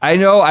 I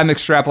know I'm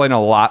extrapolating a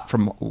lot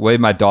from the way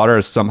my daughter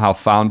has somehow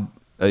found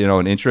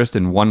an interest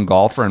in one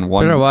golfer and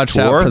one Better watch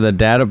tour. out for the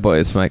data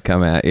boys might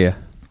come at you.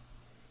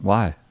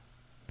 Why?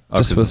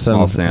 Just with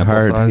some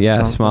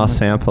small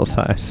sample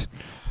size.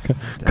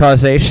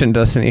 Causation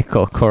doesn't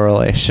equal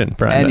correlation,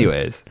 Brendan.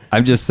 Anyways,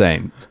 I'm just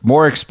saying,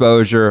 more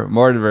exposure,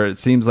 more diverse. It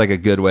seems like a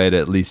good way to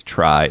at least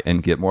try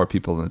and get more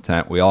people in the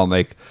tent. We all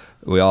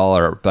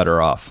are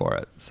better off for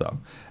it. So,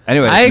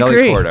 anyways,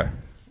 Nelly Corda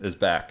is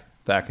back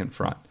in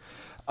front.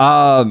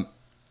 All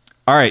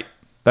right.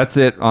 That's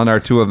it on our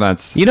 2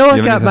 events. You know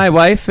what got my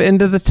wife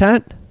into the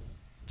tent?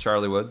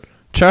 Charlie Woods.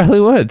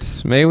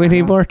 Maybe we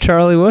need more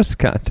Charlie Woods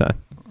content.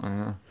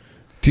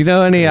 Do you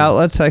know any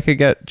outlets I could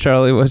get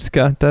Charlie Woods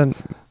content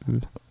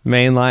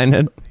mainline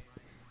in?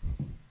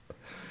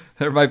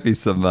 There might be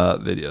some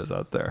videos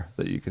out there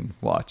that you can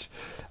watch.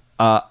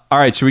 All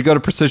right, should we go to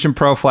Precision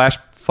Pro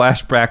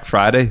Flashback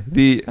Friday?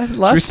 Should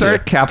we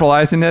start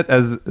capitalizing it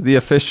as the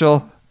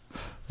official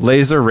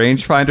laser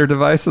rangefinder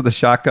device of the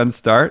Shotgun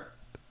Start?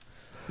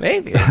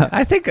 Maybe.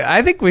 I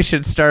think we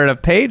should start a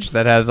page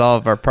that has all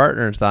of our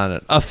partners on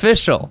it.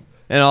 Official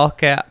in all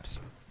caps.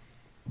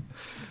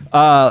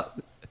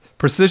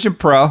 Precision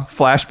Pro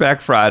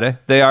Flashback Friday.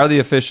 They are the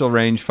official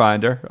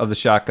rangefinder of the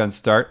Shotgun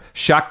Start.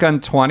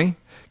 Shotgun 20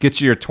 Get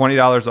you your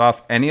 $20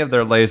 off any of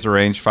their laser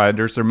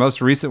rangefinders. Their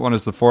most recent one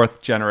is the 4th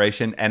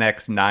generation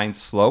NX9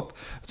 Slope.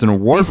 It's an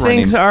award-winning.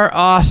 These things are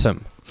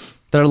awesome.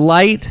 They're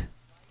light.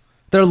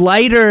 They're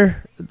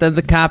lighter than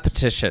the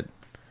competition.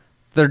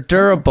 They're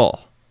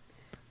durable.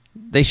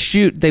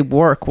 They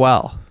work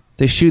well.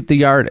 They shoot the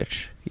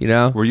yardage, you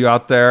know? Were you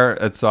out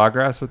there at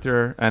Sawgrass with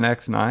your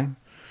NX9?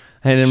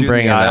 I didn't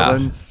bring it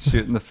islands, out.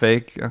 Shooting the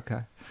fake?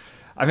 Okay.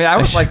 I mean, I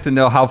would like to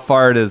know how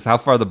far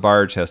the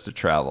barge has to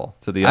travel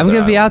to the other I'm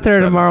going to be out there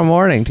islands, tomorrow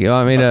morning. Do you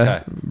want me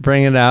to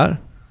bring it out?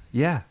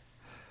 Yeah.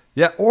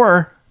 Yeah,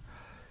 or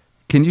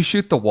can you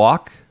shoot the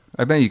walk?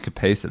 I bet you could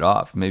pace it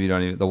off. Maybe you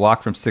don't even... The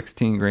walk from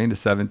 16 green to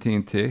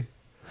 17 tee.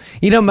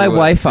 You know, my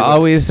wife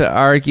always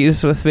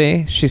argues with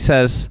me. She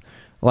says,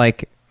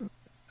 like...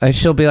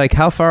 she'll be like,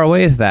 how far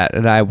away is that?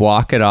 And I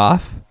walk it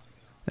off.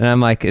 And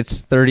I'm like,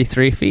 it's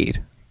 33 feet.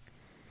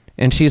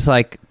 And she's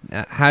like,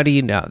 how do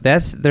you know?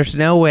 There's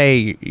no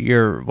way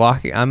you're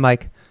walking. I'm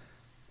like,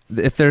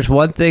 if there's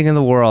one thing in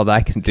the world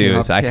I can do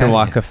is I can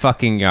walk a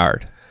fucking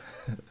yard.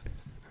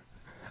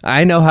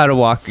 I know how to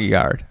walk a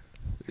yard.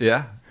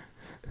 Yeah.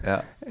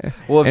 Yeah.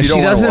 Well, if and you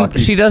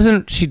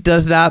she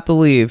does not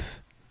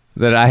believe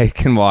that I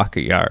can walk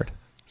a yard.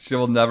 She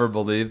will never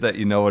believe that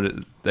you know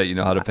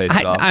how to pace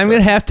it off. I'm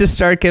gonna have to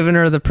start giving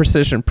her the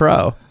Precision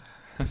Pro.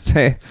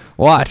 Say,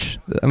 watch,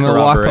 I'm gonna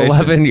walk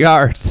 11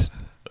 yards.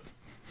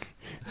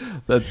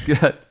 That's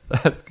good.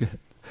 That's good.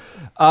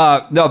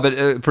 No,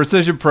 but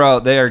Precision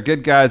Pro, they are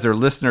good guys. They're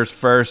listeners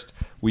first.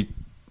 We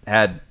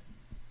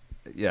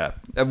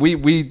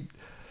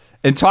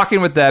in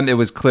talking with them, it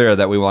was clear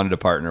that we wanted to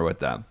partner with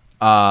them.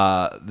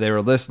 They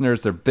were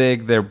listeners. They're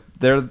big. They're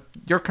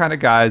your kind of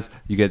guys.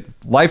 You get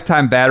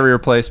lifetime battery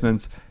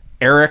replacements.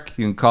 Eric,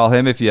 you can call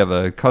him if you have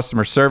a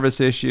customer service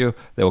issue.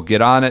 They will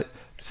get on it.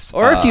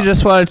 Or if you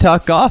just want to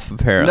talk golf,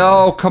 apparently.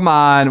 No, come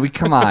on.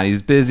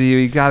 He's busy.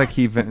 We got to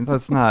keep it.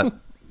 Let's not,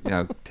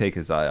 take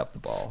his eye off the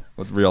ball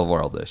with real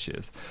world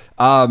issues.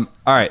 All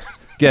right.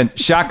 Again,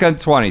 Shotgun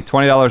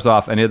 $20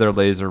 off any of their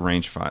laser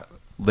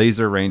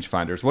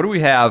rangefinders. What do we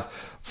have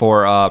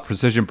for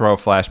Precision Pro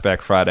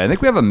Flashback Friday? I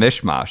think we have a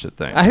mishmash of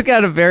things. I've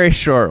got a very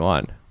short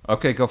one.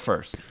 Okay, go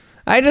first.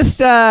 I just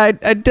I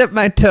dipped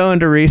my toe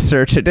into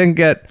research. It didn't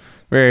get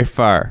very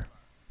far.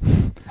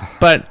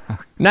 But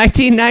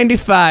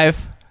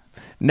 1995,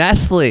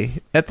 Nestle,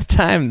 at the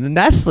time, the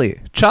Nestle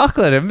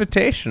Chocolate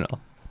Invitational.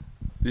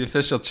 The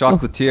official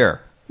chocolatier.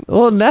 A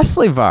little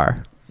Nestle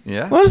bar.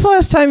 Yeah? When was the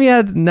last time you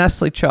had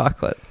Nestle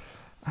chocolate?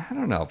 I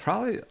don't know.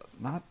 Probably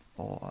not.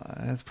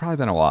 It's probably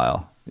been a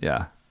while.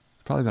 Yeah.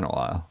 Probably been a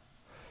while.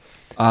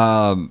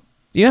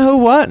 You know who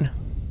won?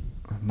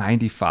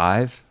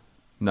 95?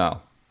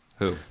 No.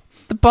 Who?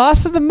 The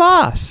boss of the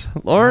Moss,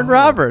 Lauren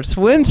Roberts,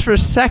 wins for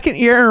second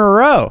year in a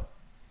row.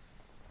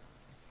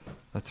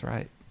 That's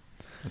right.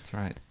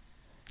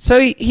 So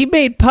he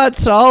made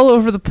putts all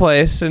over the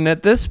place, and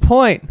at this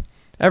point,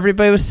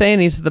 everybody was saying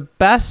he's the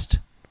best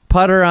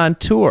putter on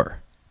tour.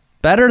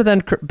 Better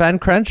than Ben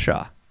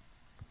Crenshaw.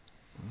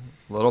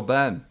 Little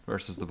Ben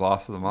versus the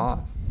boss of the Moss.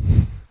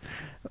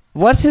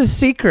 What's his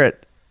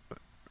secret?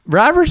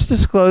 Roberts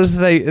disclosed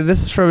that,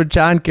 this is from a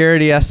John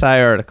Garrity SI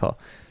article,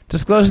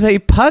 disclosed that he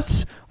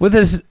putts with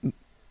his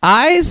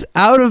eyes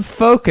out of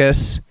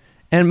focus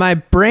and my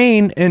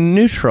brain in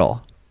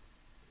neutral.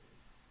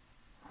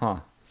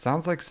 Huh.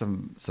 Sounds like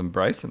some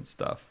Bryson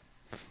stuff.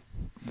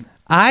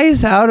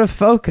 Eyes out of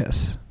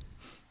focus.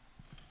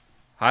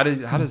 How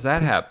does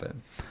that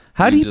happen?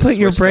 How do you put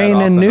your brain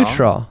in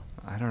neutral?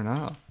 I don't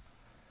know.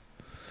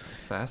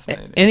 It's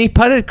fascinating. And he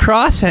putted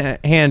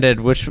cross-handed,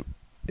 which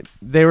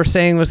they were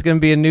saying was going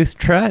to be a new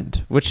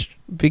trend, which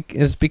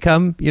has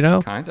become,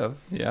 kind of,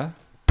 yeah,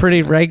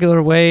 pretty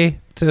regular way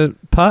to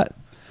putt.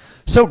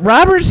 So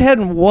Roberts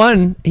hadn't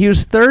won. He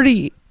was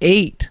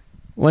 38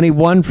 when he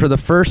won for the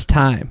first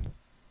time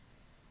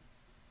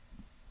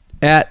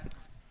at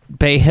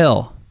Bay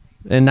Hill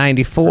in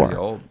 94. Pretty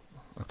old.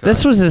 Okay.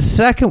 This was his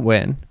second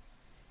win.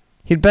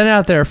 He'd been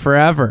out there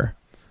forever.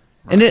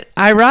 Right. And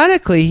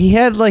ironically, he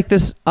had like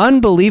this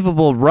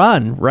unbelievable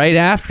run right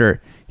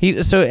after.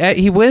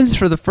 He wins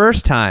for the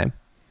first time.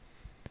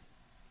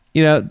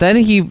 Then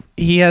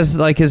he has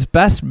like his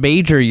best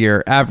major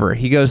year ever.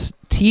 He goes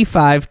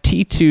T5,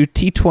 T2,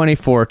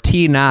 T24,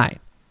 T9.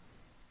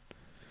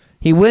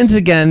 He wins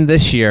again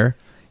this year.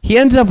 He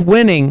ends up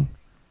winning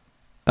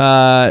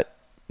 9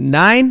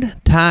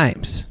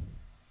 times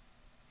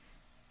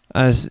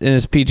in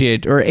his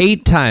PGA, or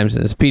 8 times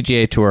in his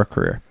PGA Tour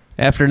career,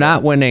 after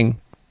not winning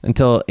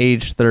until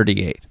age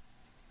 38.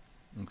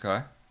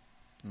 Okay.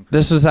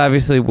 This was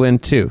obviously win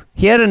 2.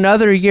 He had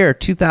another year,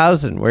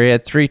 2000, where he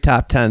had 3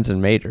 top 10s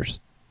in majors.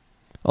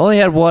 Only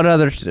had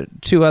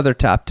 2 other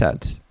top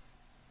 10s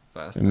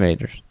in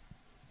majors. Isn't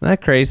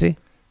that crazy?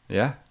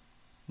 Yeah.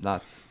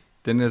 Nuts.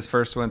 Didn't his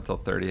first win until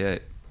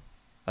 38.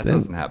 That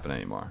doesn't happen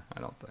anymore,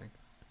 I don't think.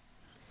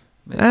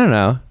 Maybe. I don't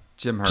know.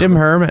 Jim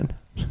Herman.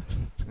 Yeah.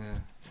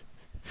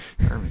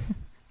 Herman.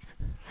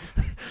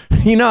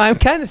 I'm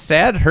kind of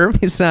sad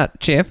Herman's not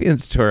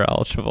Champions Tour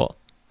eligible.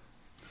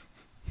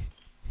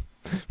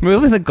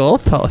 Moving the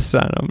goalposts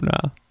on him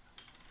now.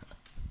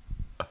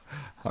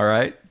 All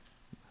right.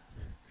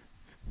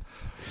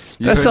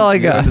 That's all I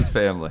got. You and his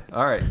family.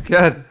 All right.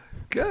 Good.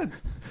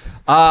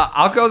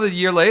 I'll go the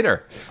year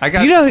later. I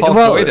got Paul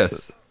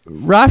Goitis.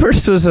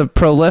 Roberts was a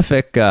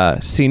prolific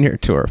senior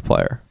tour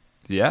player.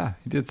 Yeah,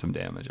 he did some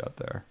damage out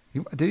there.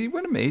 Did he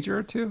win a major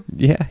or two?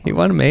 Yeah, he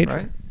won a major.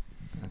 Right?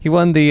 He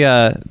won the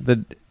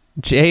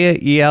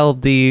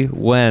JELD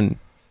WEN.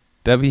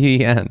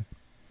 WEN.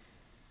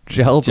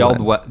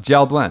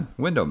 Jeld-Wen.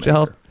 Window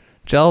maker.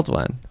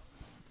 Jeld-Wen.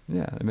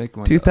 Yeah, they make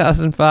one.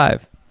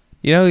 2005.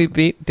 You know, he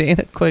beat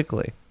Dana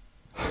Quigley.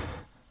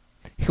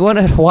 He won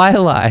at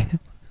Wiley.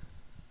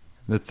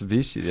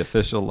 Mitsubishi, the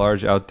official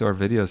large outdoor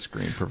video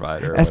screen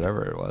provider, or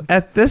whatever it was.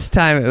 At this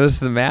time, it was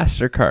the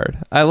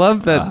MasterCard. I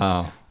love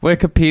that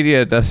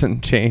Wikipedia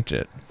doesn't change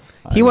it.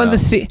 He won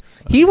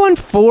He won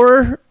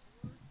four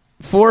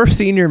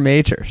senior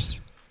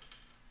majors.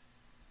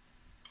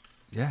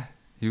 Yeah,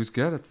 he was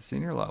good at the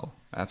senior level.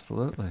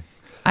 Absolutely.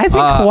 I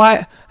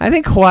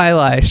think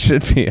Wiley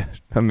should be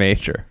a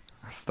major.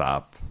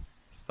 Stop.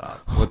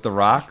 With the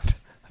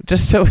rocks?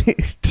 Just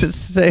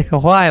say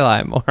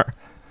Wiley more.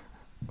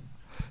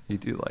 You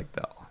do like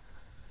that one.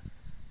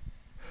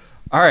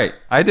 All right.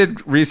 I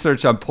did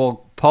research on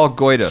Paul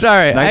Goitis.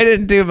 Sorry, I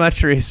didn't do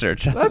much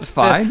research. That's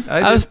fine.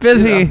 I was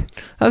busy.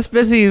 I was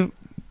busy,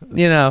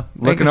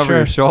 looking over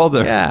your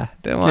shoulder. Yeah.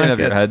 Didn't want to have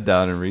your head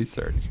down and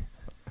research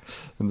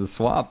in the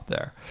swamp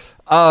there.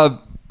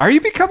 Are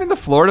you becoming the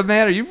Florida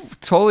man? Are you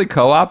totally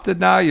co-opted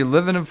now? You're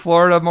living in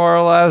Florida more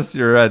or less?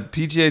 You're at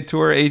PGA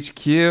Tour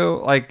HQ?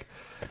 Like,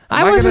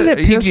 I wasn't at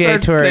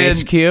PGA Tour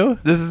HQ. You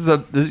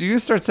gonna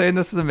start saying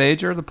this is a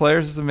major? The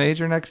Players is a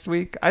major next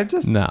week?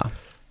 No.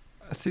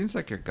 It seems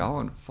like you're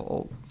going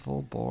full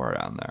bore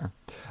on there.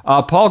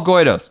 Paul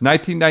Goitis,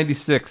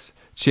 1996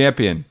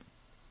 champion.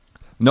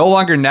 No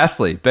longer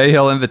Nestle, Bay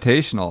Hill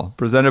Invitational,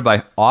 presented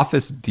by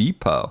Office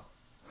Depot.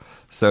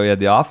 So he had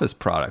the Office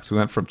products. We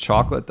went from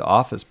chocolate to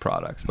Office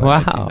products by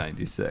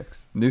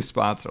 1996. New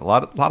sponsor. A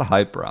lot of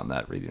hype around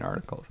that. Reading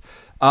articles.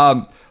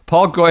 Paul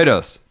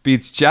Goitis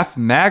beats Jeff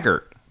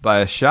Maggart by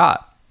a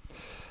shot.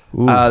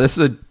 This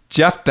is a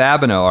Jeff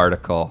Babineau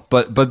article,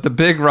 but the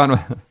big run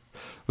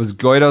was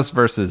Goitis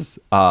versus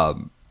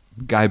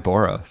Guy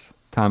Boros,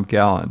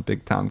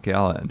 Big Tom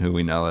Gallen, who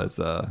we know as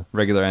a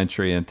regular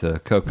entry into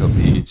Cocoa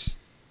Beach,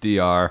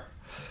 DR.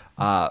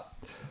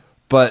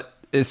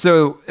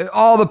 So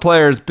all the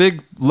players,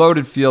 big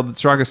loaded field, the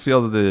strongest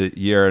field of the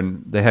year,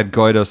 and they had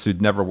Goitis,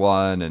 who'd never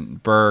won,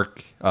 and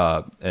Burke,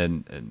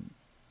 and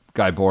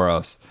Guy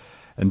Boros.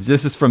 And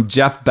this is from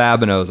Jeff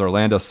Babineau's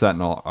Orlando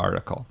Sentinel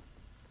article.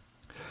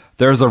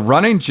 There's a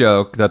running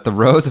joke that the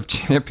rows of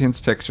champions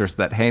pictures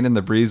that hang in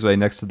the breezeway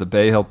next to the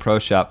Bay Hill Pro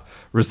Shop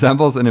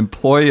resembles an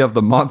Employee of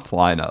the Month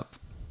lineup.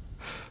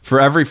 For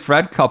every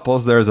Fred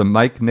Couples, there is a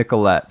Mike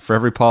Nicolette. For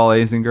every Paul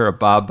Azinger, a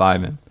Bob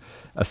Byman.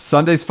 A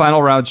Sunday's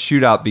final round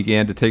shootout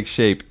began to take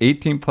shape.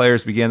 18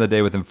 players began the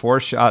day within 4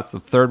 shots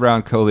of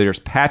third-round co-leaders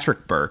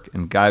Patrick Burke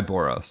and Guy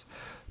Boros.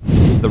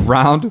 The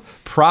round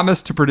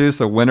promised to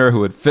produce a winner who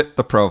would fit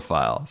the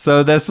profile.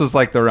 So this was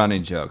like the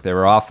running joke. They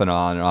were off and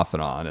on and off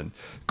and on. And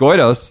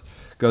Goitis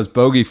goes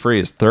bogey-free,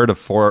 his third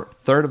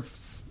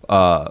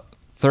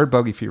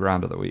bogey-free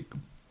round of the week.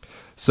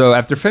 So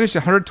after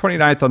finishing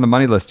 129th on the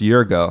money list a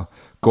year ago,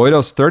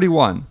 Goitis,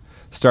 31,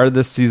 started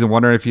this season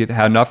wondering if he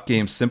had enough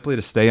games simply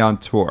to stay on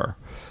tour.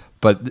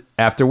 But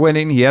after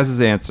winning, he has his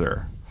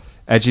answer,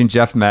 edging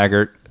Jeff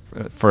Maggart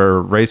for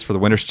a race for the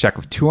winner's check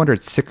of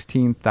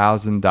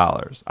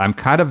 $216,000. I'm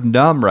kind of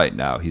numb right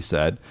now, he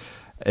said.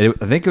 I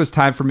think it was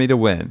time for me to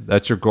win.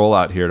 That's your goal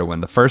out here, to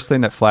win. The first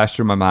thing that flashed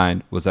through my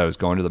mind was I was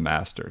going to the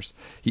Masters.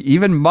 He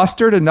even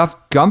mustered enough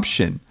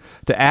gumption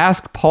to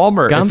ask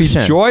Palmer if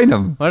he'd join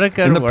him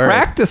in the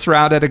practice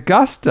round at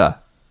Augusta.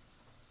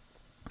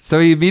 So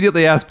he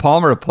immediately asked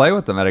Palmer to play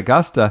with him at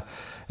Augusta.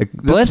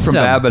 This is from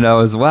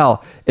Babineau as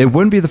well. It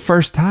wouldn't be the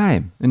first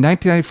time. In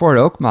 1994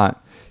 at Oakmont,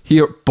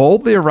 he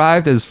boldly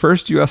arrived at his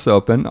first U.S.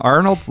 Open,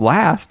 Arnold's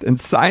last, and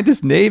signed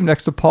his name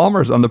next to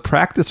Palmer's on the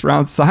practice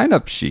round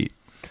sign-up sheet.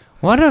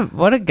 What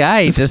a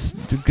guy! He just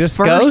goes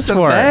for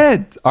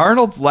it.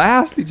 Arnold's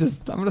last. I'm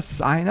going to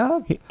sign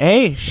up.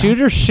 Hey,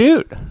 shoot or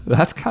shoot.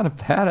 That's kind of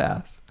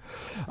badass.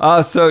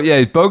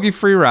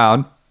 Bogey-free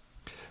round.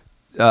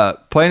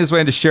 Playing his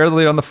way into share the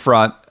lead on the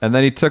front, and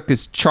then he took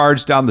his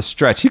charge down the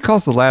stretch. He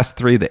calls the last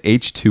 3 the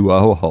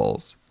H2O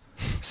holes.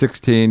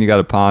 16, you got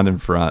a pond in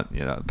front,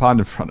 pond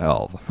in front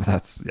of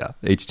that's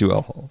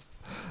H2O holes,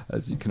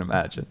 as you can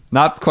imagine.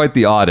 Not quite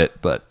the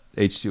audit, but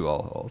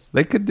H2O holes.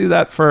 They could do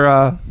that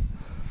for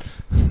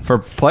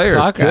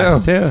players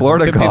too.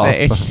 Florida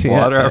golf,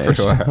 water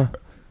everywhere.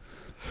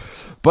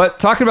 But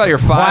talking about your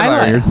 5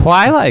 iron,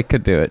 Wiley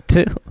could do it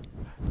too.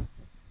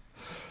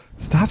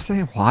 Stop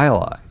saying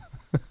Wiley.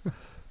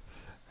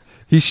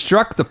 He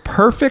struck the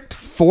perfect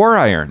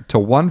 4-iron to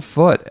 1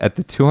 foot at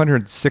the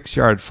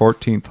 206-yard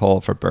 14th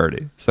hole for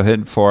birdie. So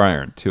hitting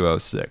 4-iron,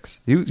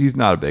 206. He's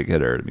not a big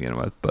hitter to begin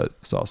with, but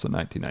it's also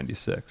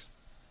 1996.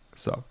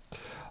 So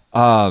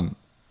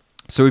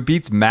he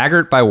beats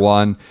Maggart by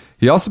 1.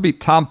 He also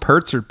beat Tom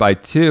Pertzert by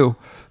 2,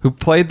 who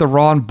played the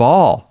wrong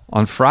ball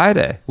on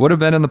Friday. Would have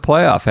been in the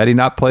playoff had he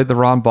not played the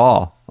wrong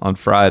ball on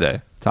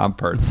Friday. Tom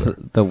Pertzert.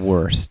 It's the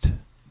worst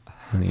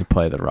when you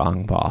play the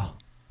wrong ball.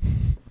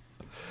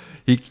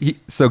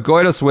 So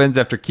Goidos wins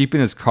after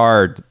keeping his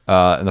card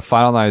in the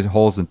final 9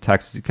 holes in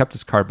Texas. He kept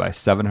his card by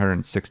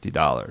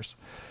 $760.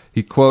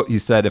 He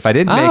said, "If I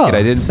didn't make it,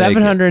 I didn't make it."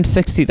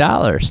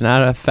 $760,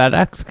 not a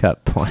FedEx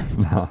Cup point.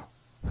 No.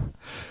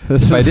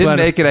 If I didn't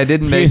make it, I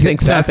didn't make it. Using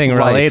something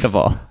life.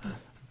 relatable.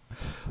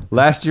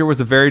 Last year was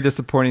a very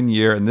disappointing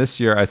year, and this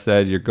year I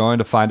said, "You're going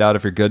to find out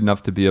if you're good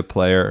enough to be a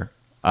player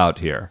out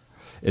here.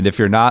 And if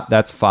you're not,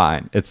 that's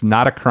fine. It's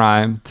not a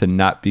crime to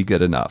not be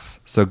good enough."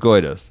 So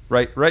Goidos,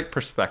 right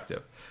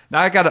perspective.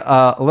 Now I got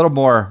a little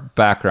more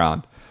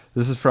background.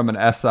 This is from an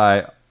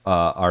SI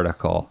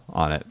article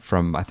on it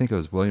from, I think it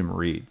was William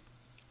Reed.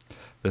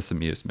 This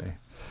amused me.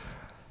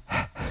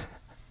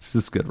 This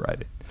is good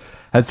writing.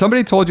 Had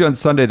somebody told you on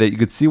Sunday that you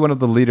could see one of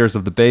the leaders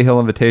of the Bay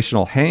Hill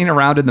Invitational hanging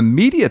around in the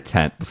media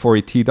tent before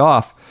he teed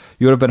off,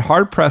 you would have been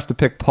hard-pressed to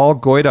pick Paul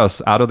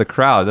Goidos out of the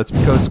crowd. That's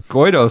because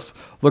Goidos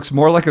looks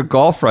more like a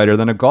golf writer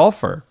than a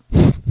golfer.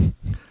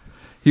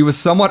 He was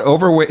somewhat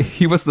overweight.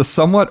 He was the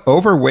somewhat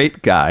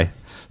overweight guy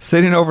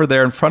sitting over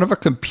there in front of a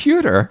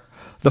computer,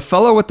 the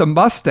fellow with the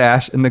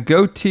mustache and the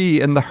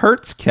goatee and the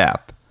Hertz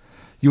cap.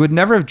 You would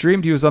never have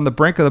dreamed he was on the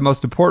brink of the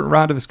most important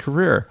round of his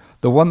career,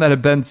 the one that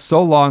had been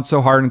so long,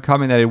 so hard in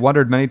coming that he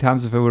wondered many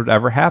times if it would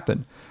ever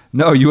happen.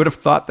 No, you would have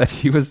thought that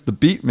he was the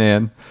beat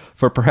man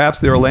for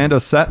perhaps the Orlando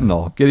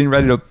Sentinel, getting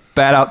ready to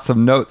bat out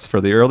some notes for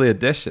the early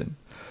edition.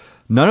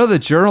 None of the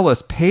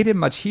journalists paid him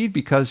much heed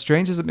because,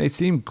 strange as it may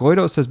seem,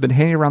 Goidos has been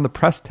hanging around the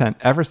press tent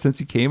ever since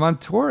he came on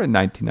tour in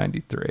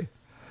 1993.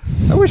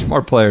 I wish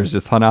more players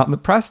just hung out in the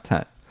press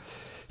tent.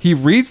 He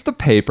reads the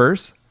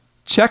papers,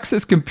 checks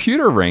his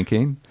computer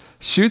ranking,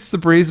 shoots the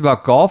breeze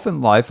about golf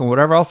and life and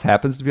whatever else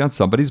happens to be on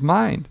somebody's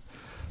mind.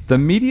 The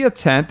media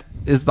tent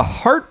is the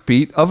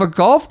heartbeat of a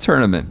golf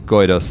tournament,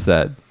 Goidos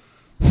said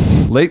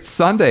late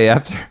Sunday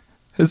after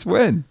his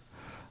win.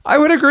 I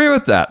would agree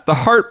with that. The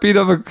heartbeat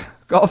of a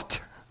golf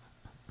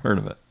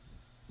tournament.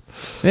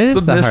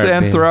 Some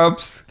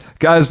misanthropes,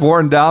 guys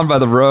worn down by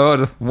the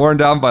road, worn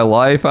down by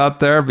life out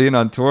there, being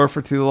on tour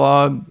for too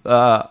long.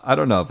 I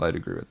don't know if I'd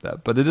agree with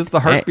that, but it is the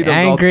heartbeat of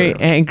golf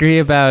tournament. Angry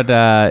about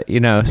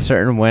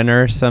certain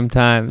winners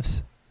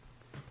sometimes.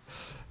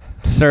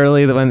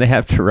 Surly when they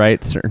have to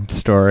write certain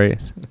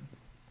stories.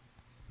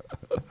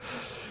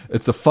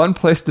 It's a fun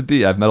place to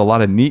be. I've met a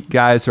lot of neat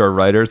guys who are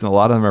writers, and a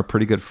lot of them are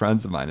pretty good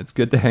friends of mine. It's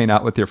good to hang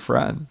out with your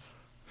friends.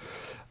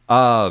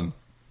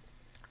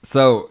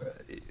 So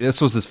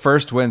this was his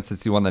first win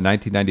since he won the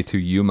 1992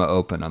 Yuma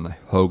Open on the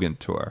Hogan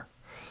Tour.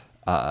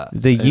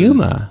 The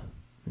Yuma?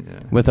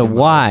 With a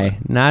Y,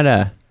 not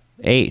a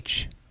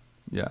H.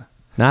 Yeah.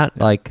 Not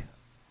like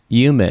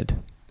humid.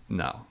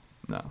 No.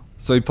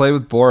 So he played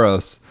with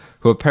Boros,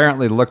 who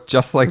apparently looked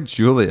just like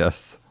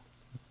Julius.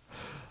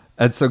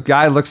 And so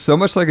Guy looked so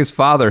much like his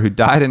father, who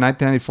died in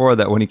 1994,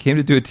 that when he came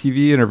to do a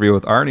TV interview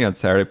with Arnie on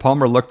Saturday,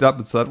 Palmer looked up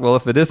and said, "Well,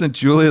 if it isn't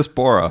Julius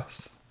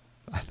Boros."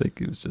 I think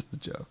it was just a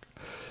joke.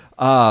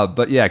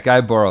 But yeah,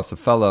 Guy Boros, a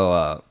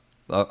fellow,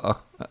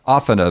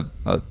 often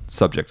a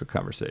subject of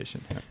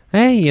conversation here.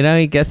 Hey,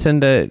 he gets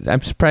into...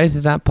 I'm surprised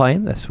he's not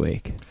playing this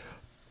week.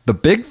 The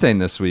big thing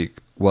this week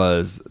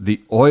was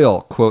the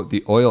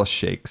oil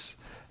sheiks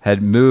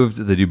had moved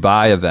the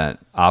Dubai event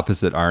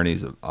opposite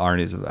Arnie's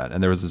event,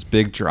 and there was this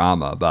big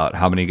drama about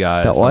how many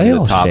guys. The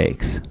oil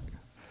sheiks.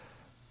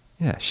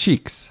 Yeah,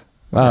 sheiks.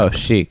 Oh,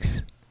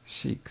 sheiks.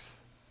 Sheiks.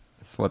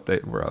 That's what they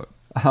wrote.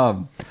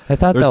 I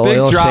thought the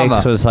oil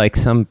sheiks was like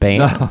some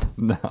band.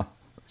 No,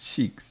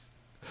 sheiks.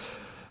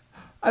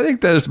 I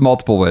think there's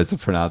multiple ways to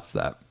pronounce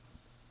that.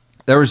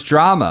 There was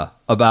drama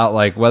about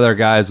like whether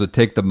guys would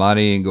take the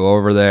money and go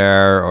over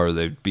there or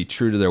they'd be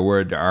true to their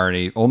word to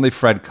Arnie. Only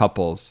Fred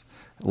Couples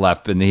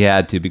left, and he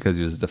had to because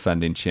he was a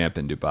defending champ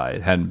in Dubai.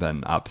 It hadn't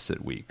been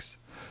opposite weeks.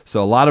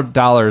 So a lot of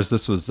dollars,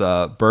 this was,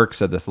 Burke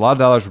said this, a lot of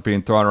dollars were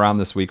being thrown around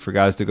this week for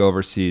guys to go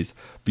overseas,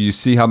 but you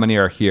see how many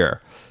are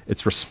here.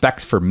 It's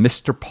respect for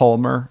Mr.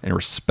 Palmer and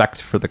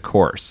respect for the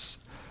course.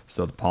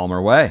 So the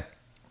Palmer way.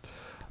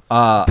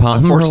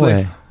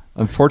 Unfortunately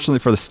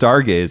for the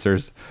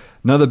Stargazers,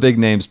 none of the big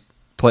names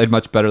played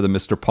much better than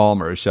Mr.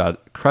 Palmer, who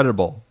shot a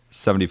creditable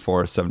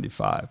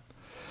 74-75.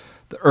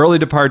 The early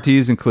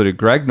departees included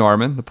Greg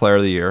Norman, the Player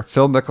of the Year,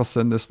 Phil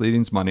Mickelson,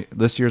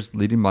 this year's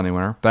leading money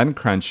winner, Ben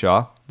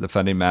Crenshaw,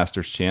 defending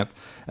Masters champ,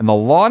 and the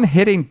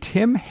lawn-hitting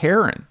Tim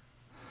Herron,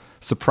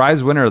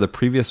 surprise winner of the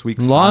previous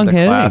week's Honda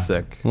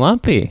Classic.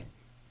 Lumpy.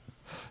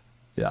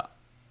 Yeah.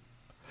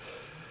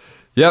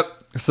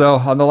 Yep. So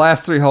on the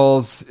last 3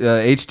 holes,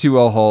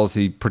 H2O holes,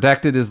 he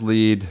protected his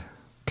lead,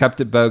 kept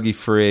it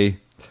bogey-free,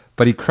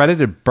 but he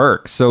credited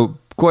Burke. So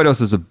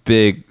Goidos is a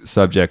big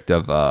subject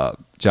of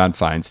John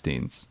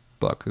Feinstein's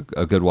book,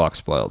 A Good Walk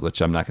Spoiled,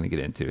 which I'm not going to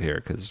get into here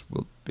because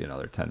we'll be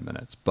another 10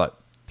 minutes. But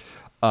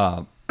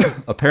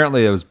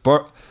apparently it was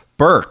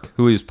Burke,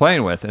 who he was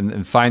playing with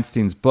in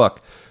Feinstein's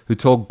book, who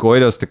told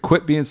Goidos to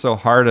quit being so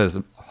hard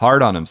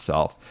hard on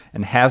himself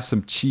and have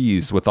some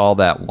cheese with all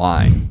that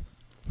wine.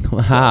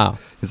 Wow. So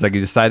it's like he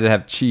decided to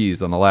have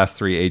cheese on the last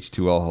 3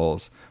 H2O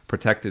holes,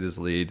 protected his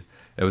lead.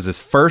 It was his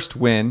first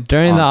win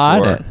during the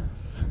audit.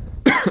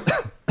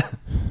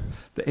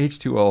 The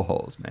H2O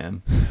holes,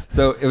 man.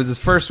 So it was his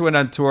first win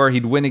on tour.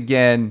 He'd win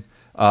again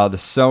the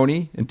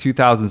Sony in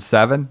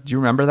 2007. Do you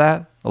remember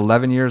that?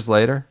 11 years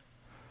later,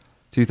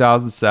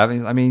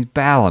 2007. I mean, he's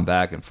battling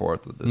back and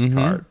forth with this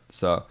card.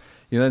 So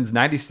he wins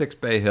 96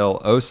 Bay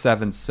Hill,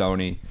 07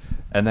 Sony,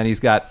 and then he's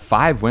got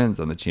 5 wins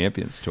on the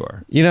Champions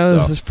Tour. You know,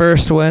 this is his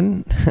first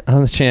win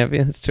on the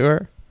Champions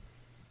Tour.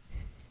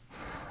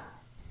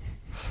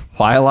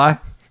 Waialae?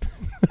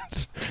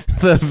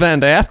 The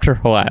event after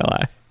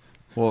Waialae.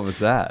 What was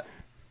that?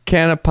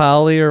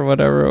 Canapali or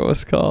whatever it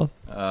was called.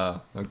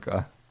 Oh,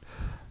 okay.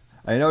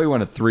 I know he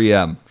won a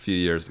 3M a few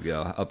years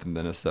ago up in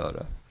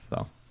Minnesota.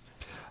 So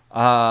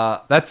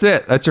that's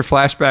it. That's your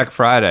Flashback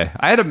Friday.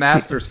 I had a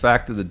Masters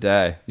fact of the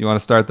day. You want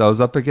to start those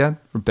up again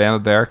from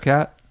Bama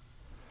Bearcat?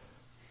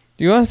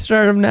 Do you want to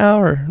start them now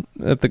or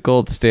at the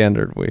Gold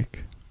Standard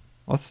week?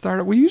 Let's start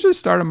it. We usually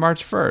start on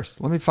March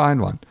 1st. Let me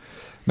find one.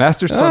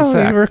 Masters fun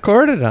fact. We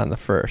recorded on the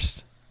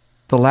 1st.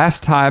 The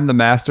last time the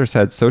Masters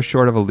had so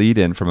short of a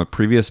lead-in from a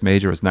previous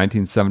major was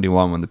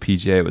 1971 when the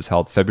PGA was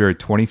held February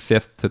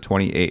 25th to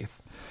 28th.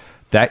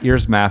 That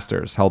year's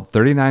Masters, held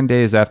 39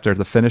 days after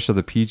the finish of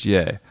the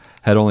PGA,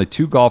 had only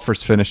 2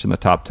 golfers finish in the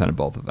top 10 of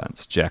both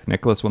events. Jack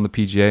Nicklaus won the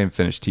PGA and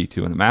finished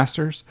T2 in the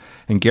Masters,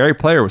 and Gary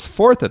Player was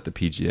 4th at the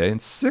PGA and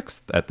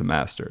 6th at the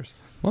Masters.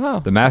 Wow.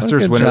 The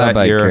Masters winner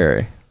that year,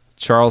 Gary.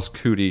 Charles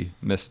Coody,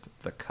 missed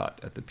the cut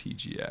at the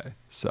PGA.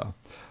 So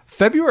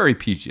February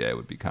PGA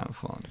would be kind of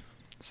fun.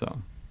 So,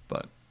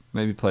 but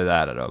maybe play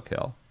that at Oak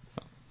Hill.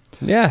 So.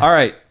 Yeah. All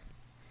right.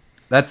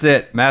 That's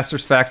it.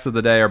 Masters Facts of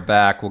the Day are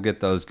back. We'll get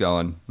those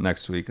going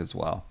next week as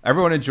well.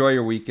 Everyone enjoy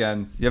your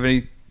weekends. You have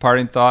any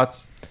parting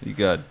thoughts? You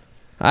good?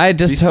 I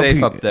just be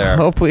safe up there.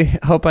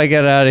 Hope I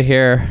get out of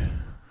here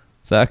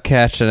without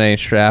catching any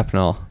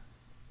shrapnel.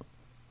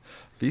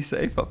 Be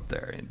safe up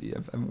there, Andy.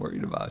 I'm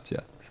worried about you.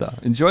 So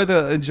enjoy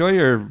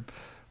your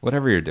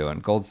whatever you're doing,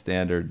 Gold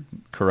Standard,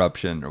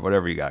 corruption, or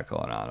whatever you got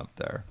going on up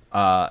there.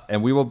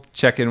 And we will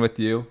check in with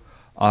you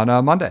on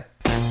Monday.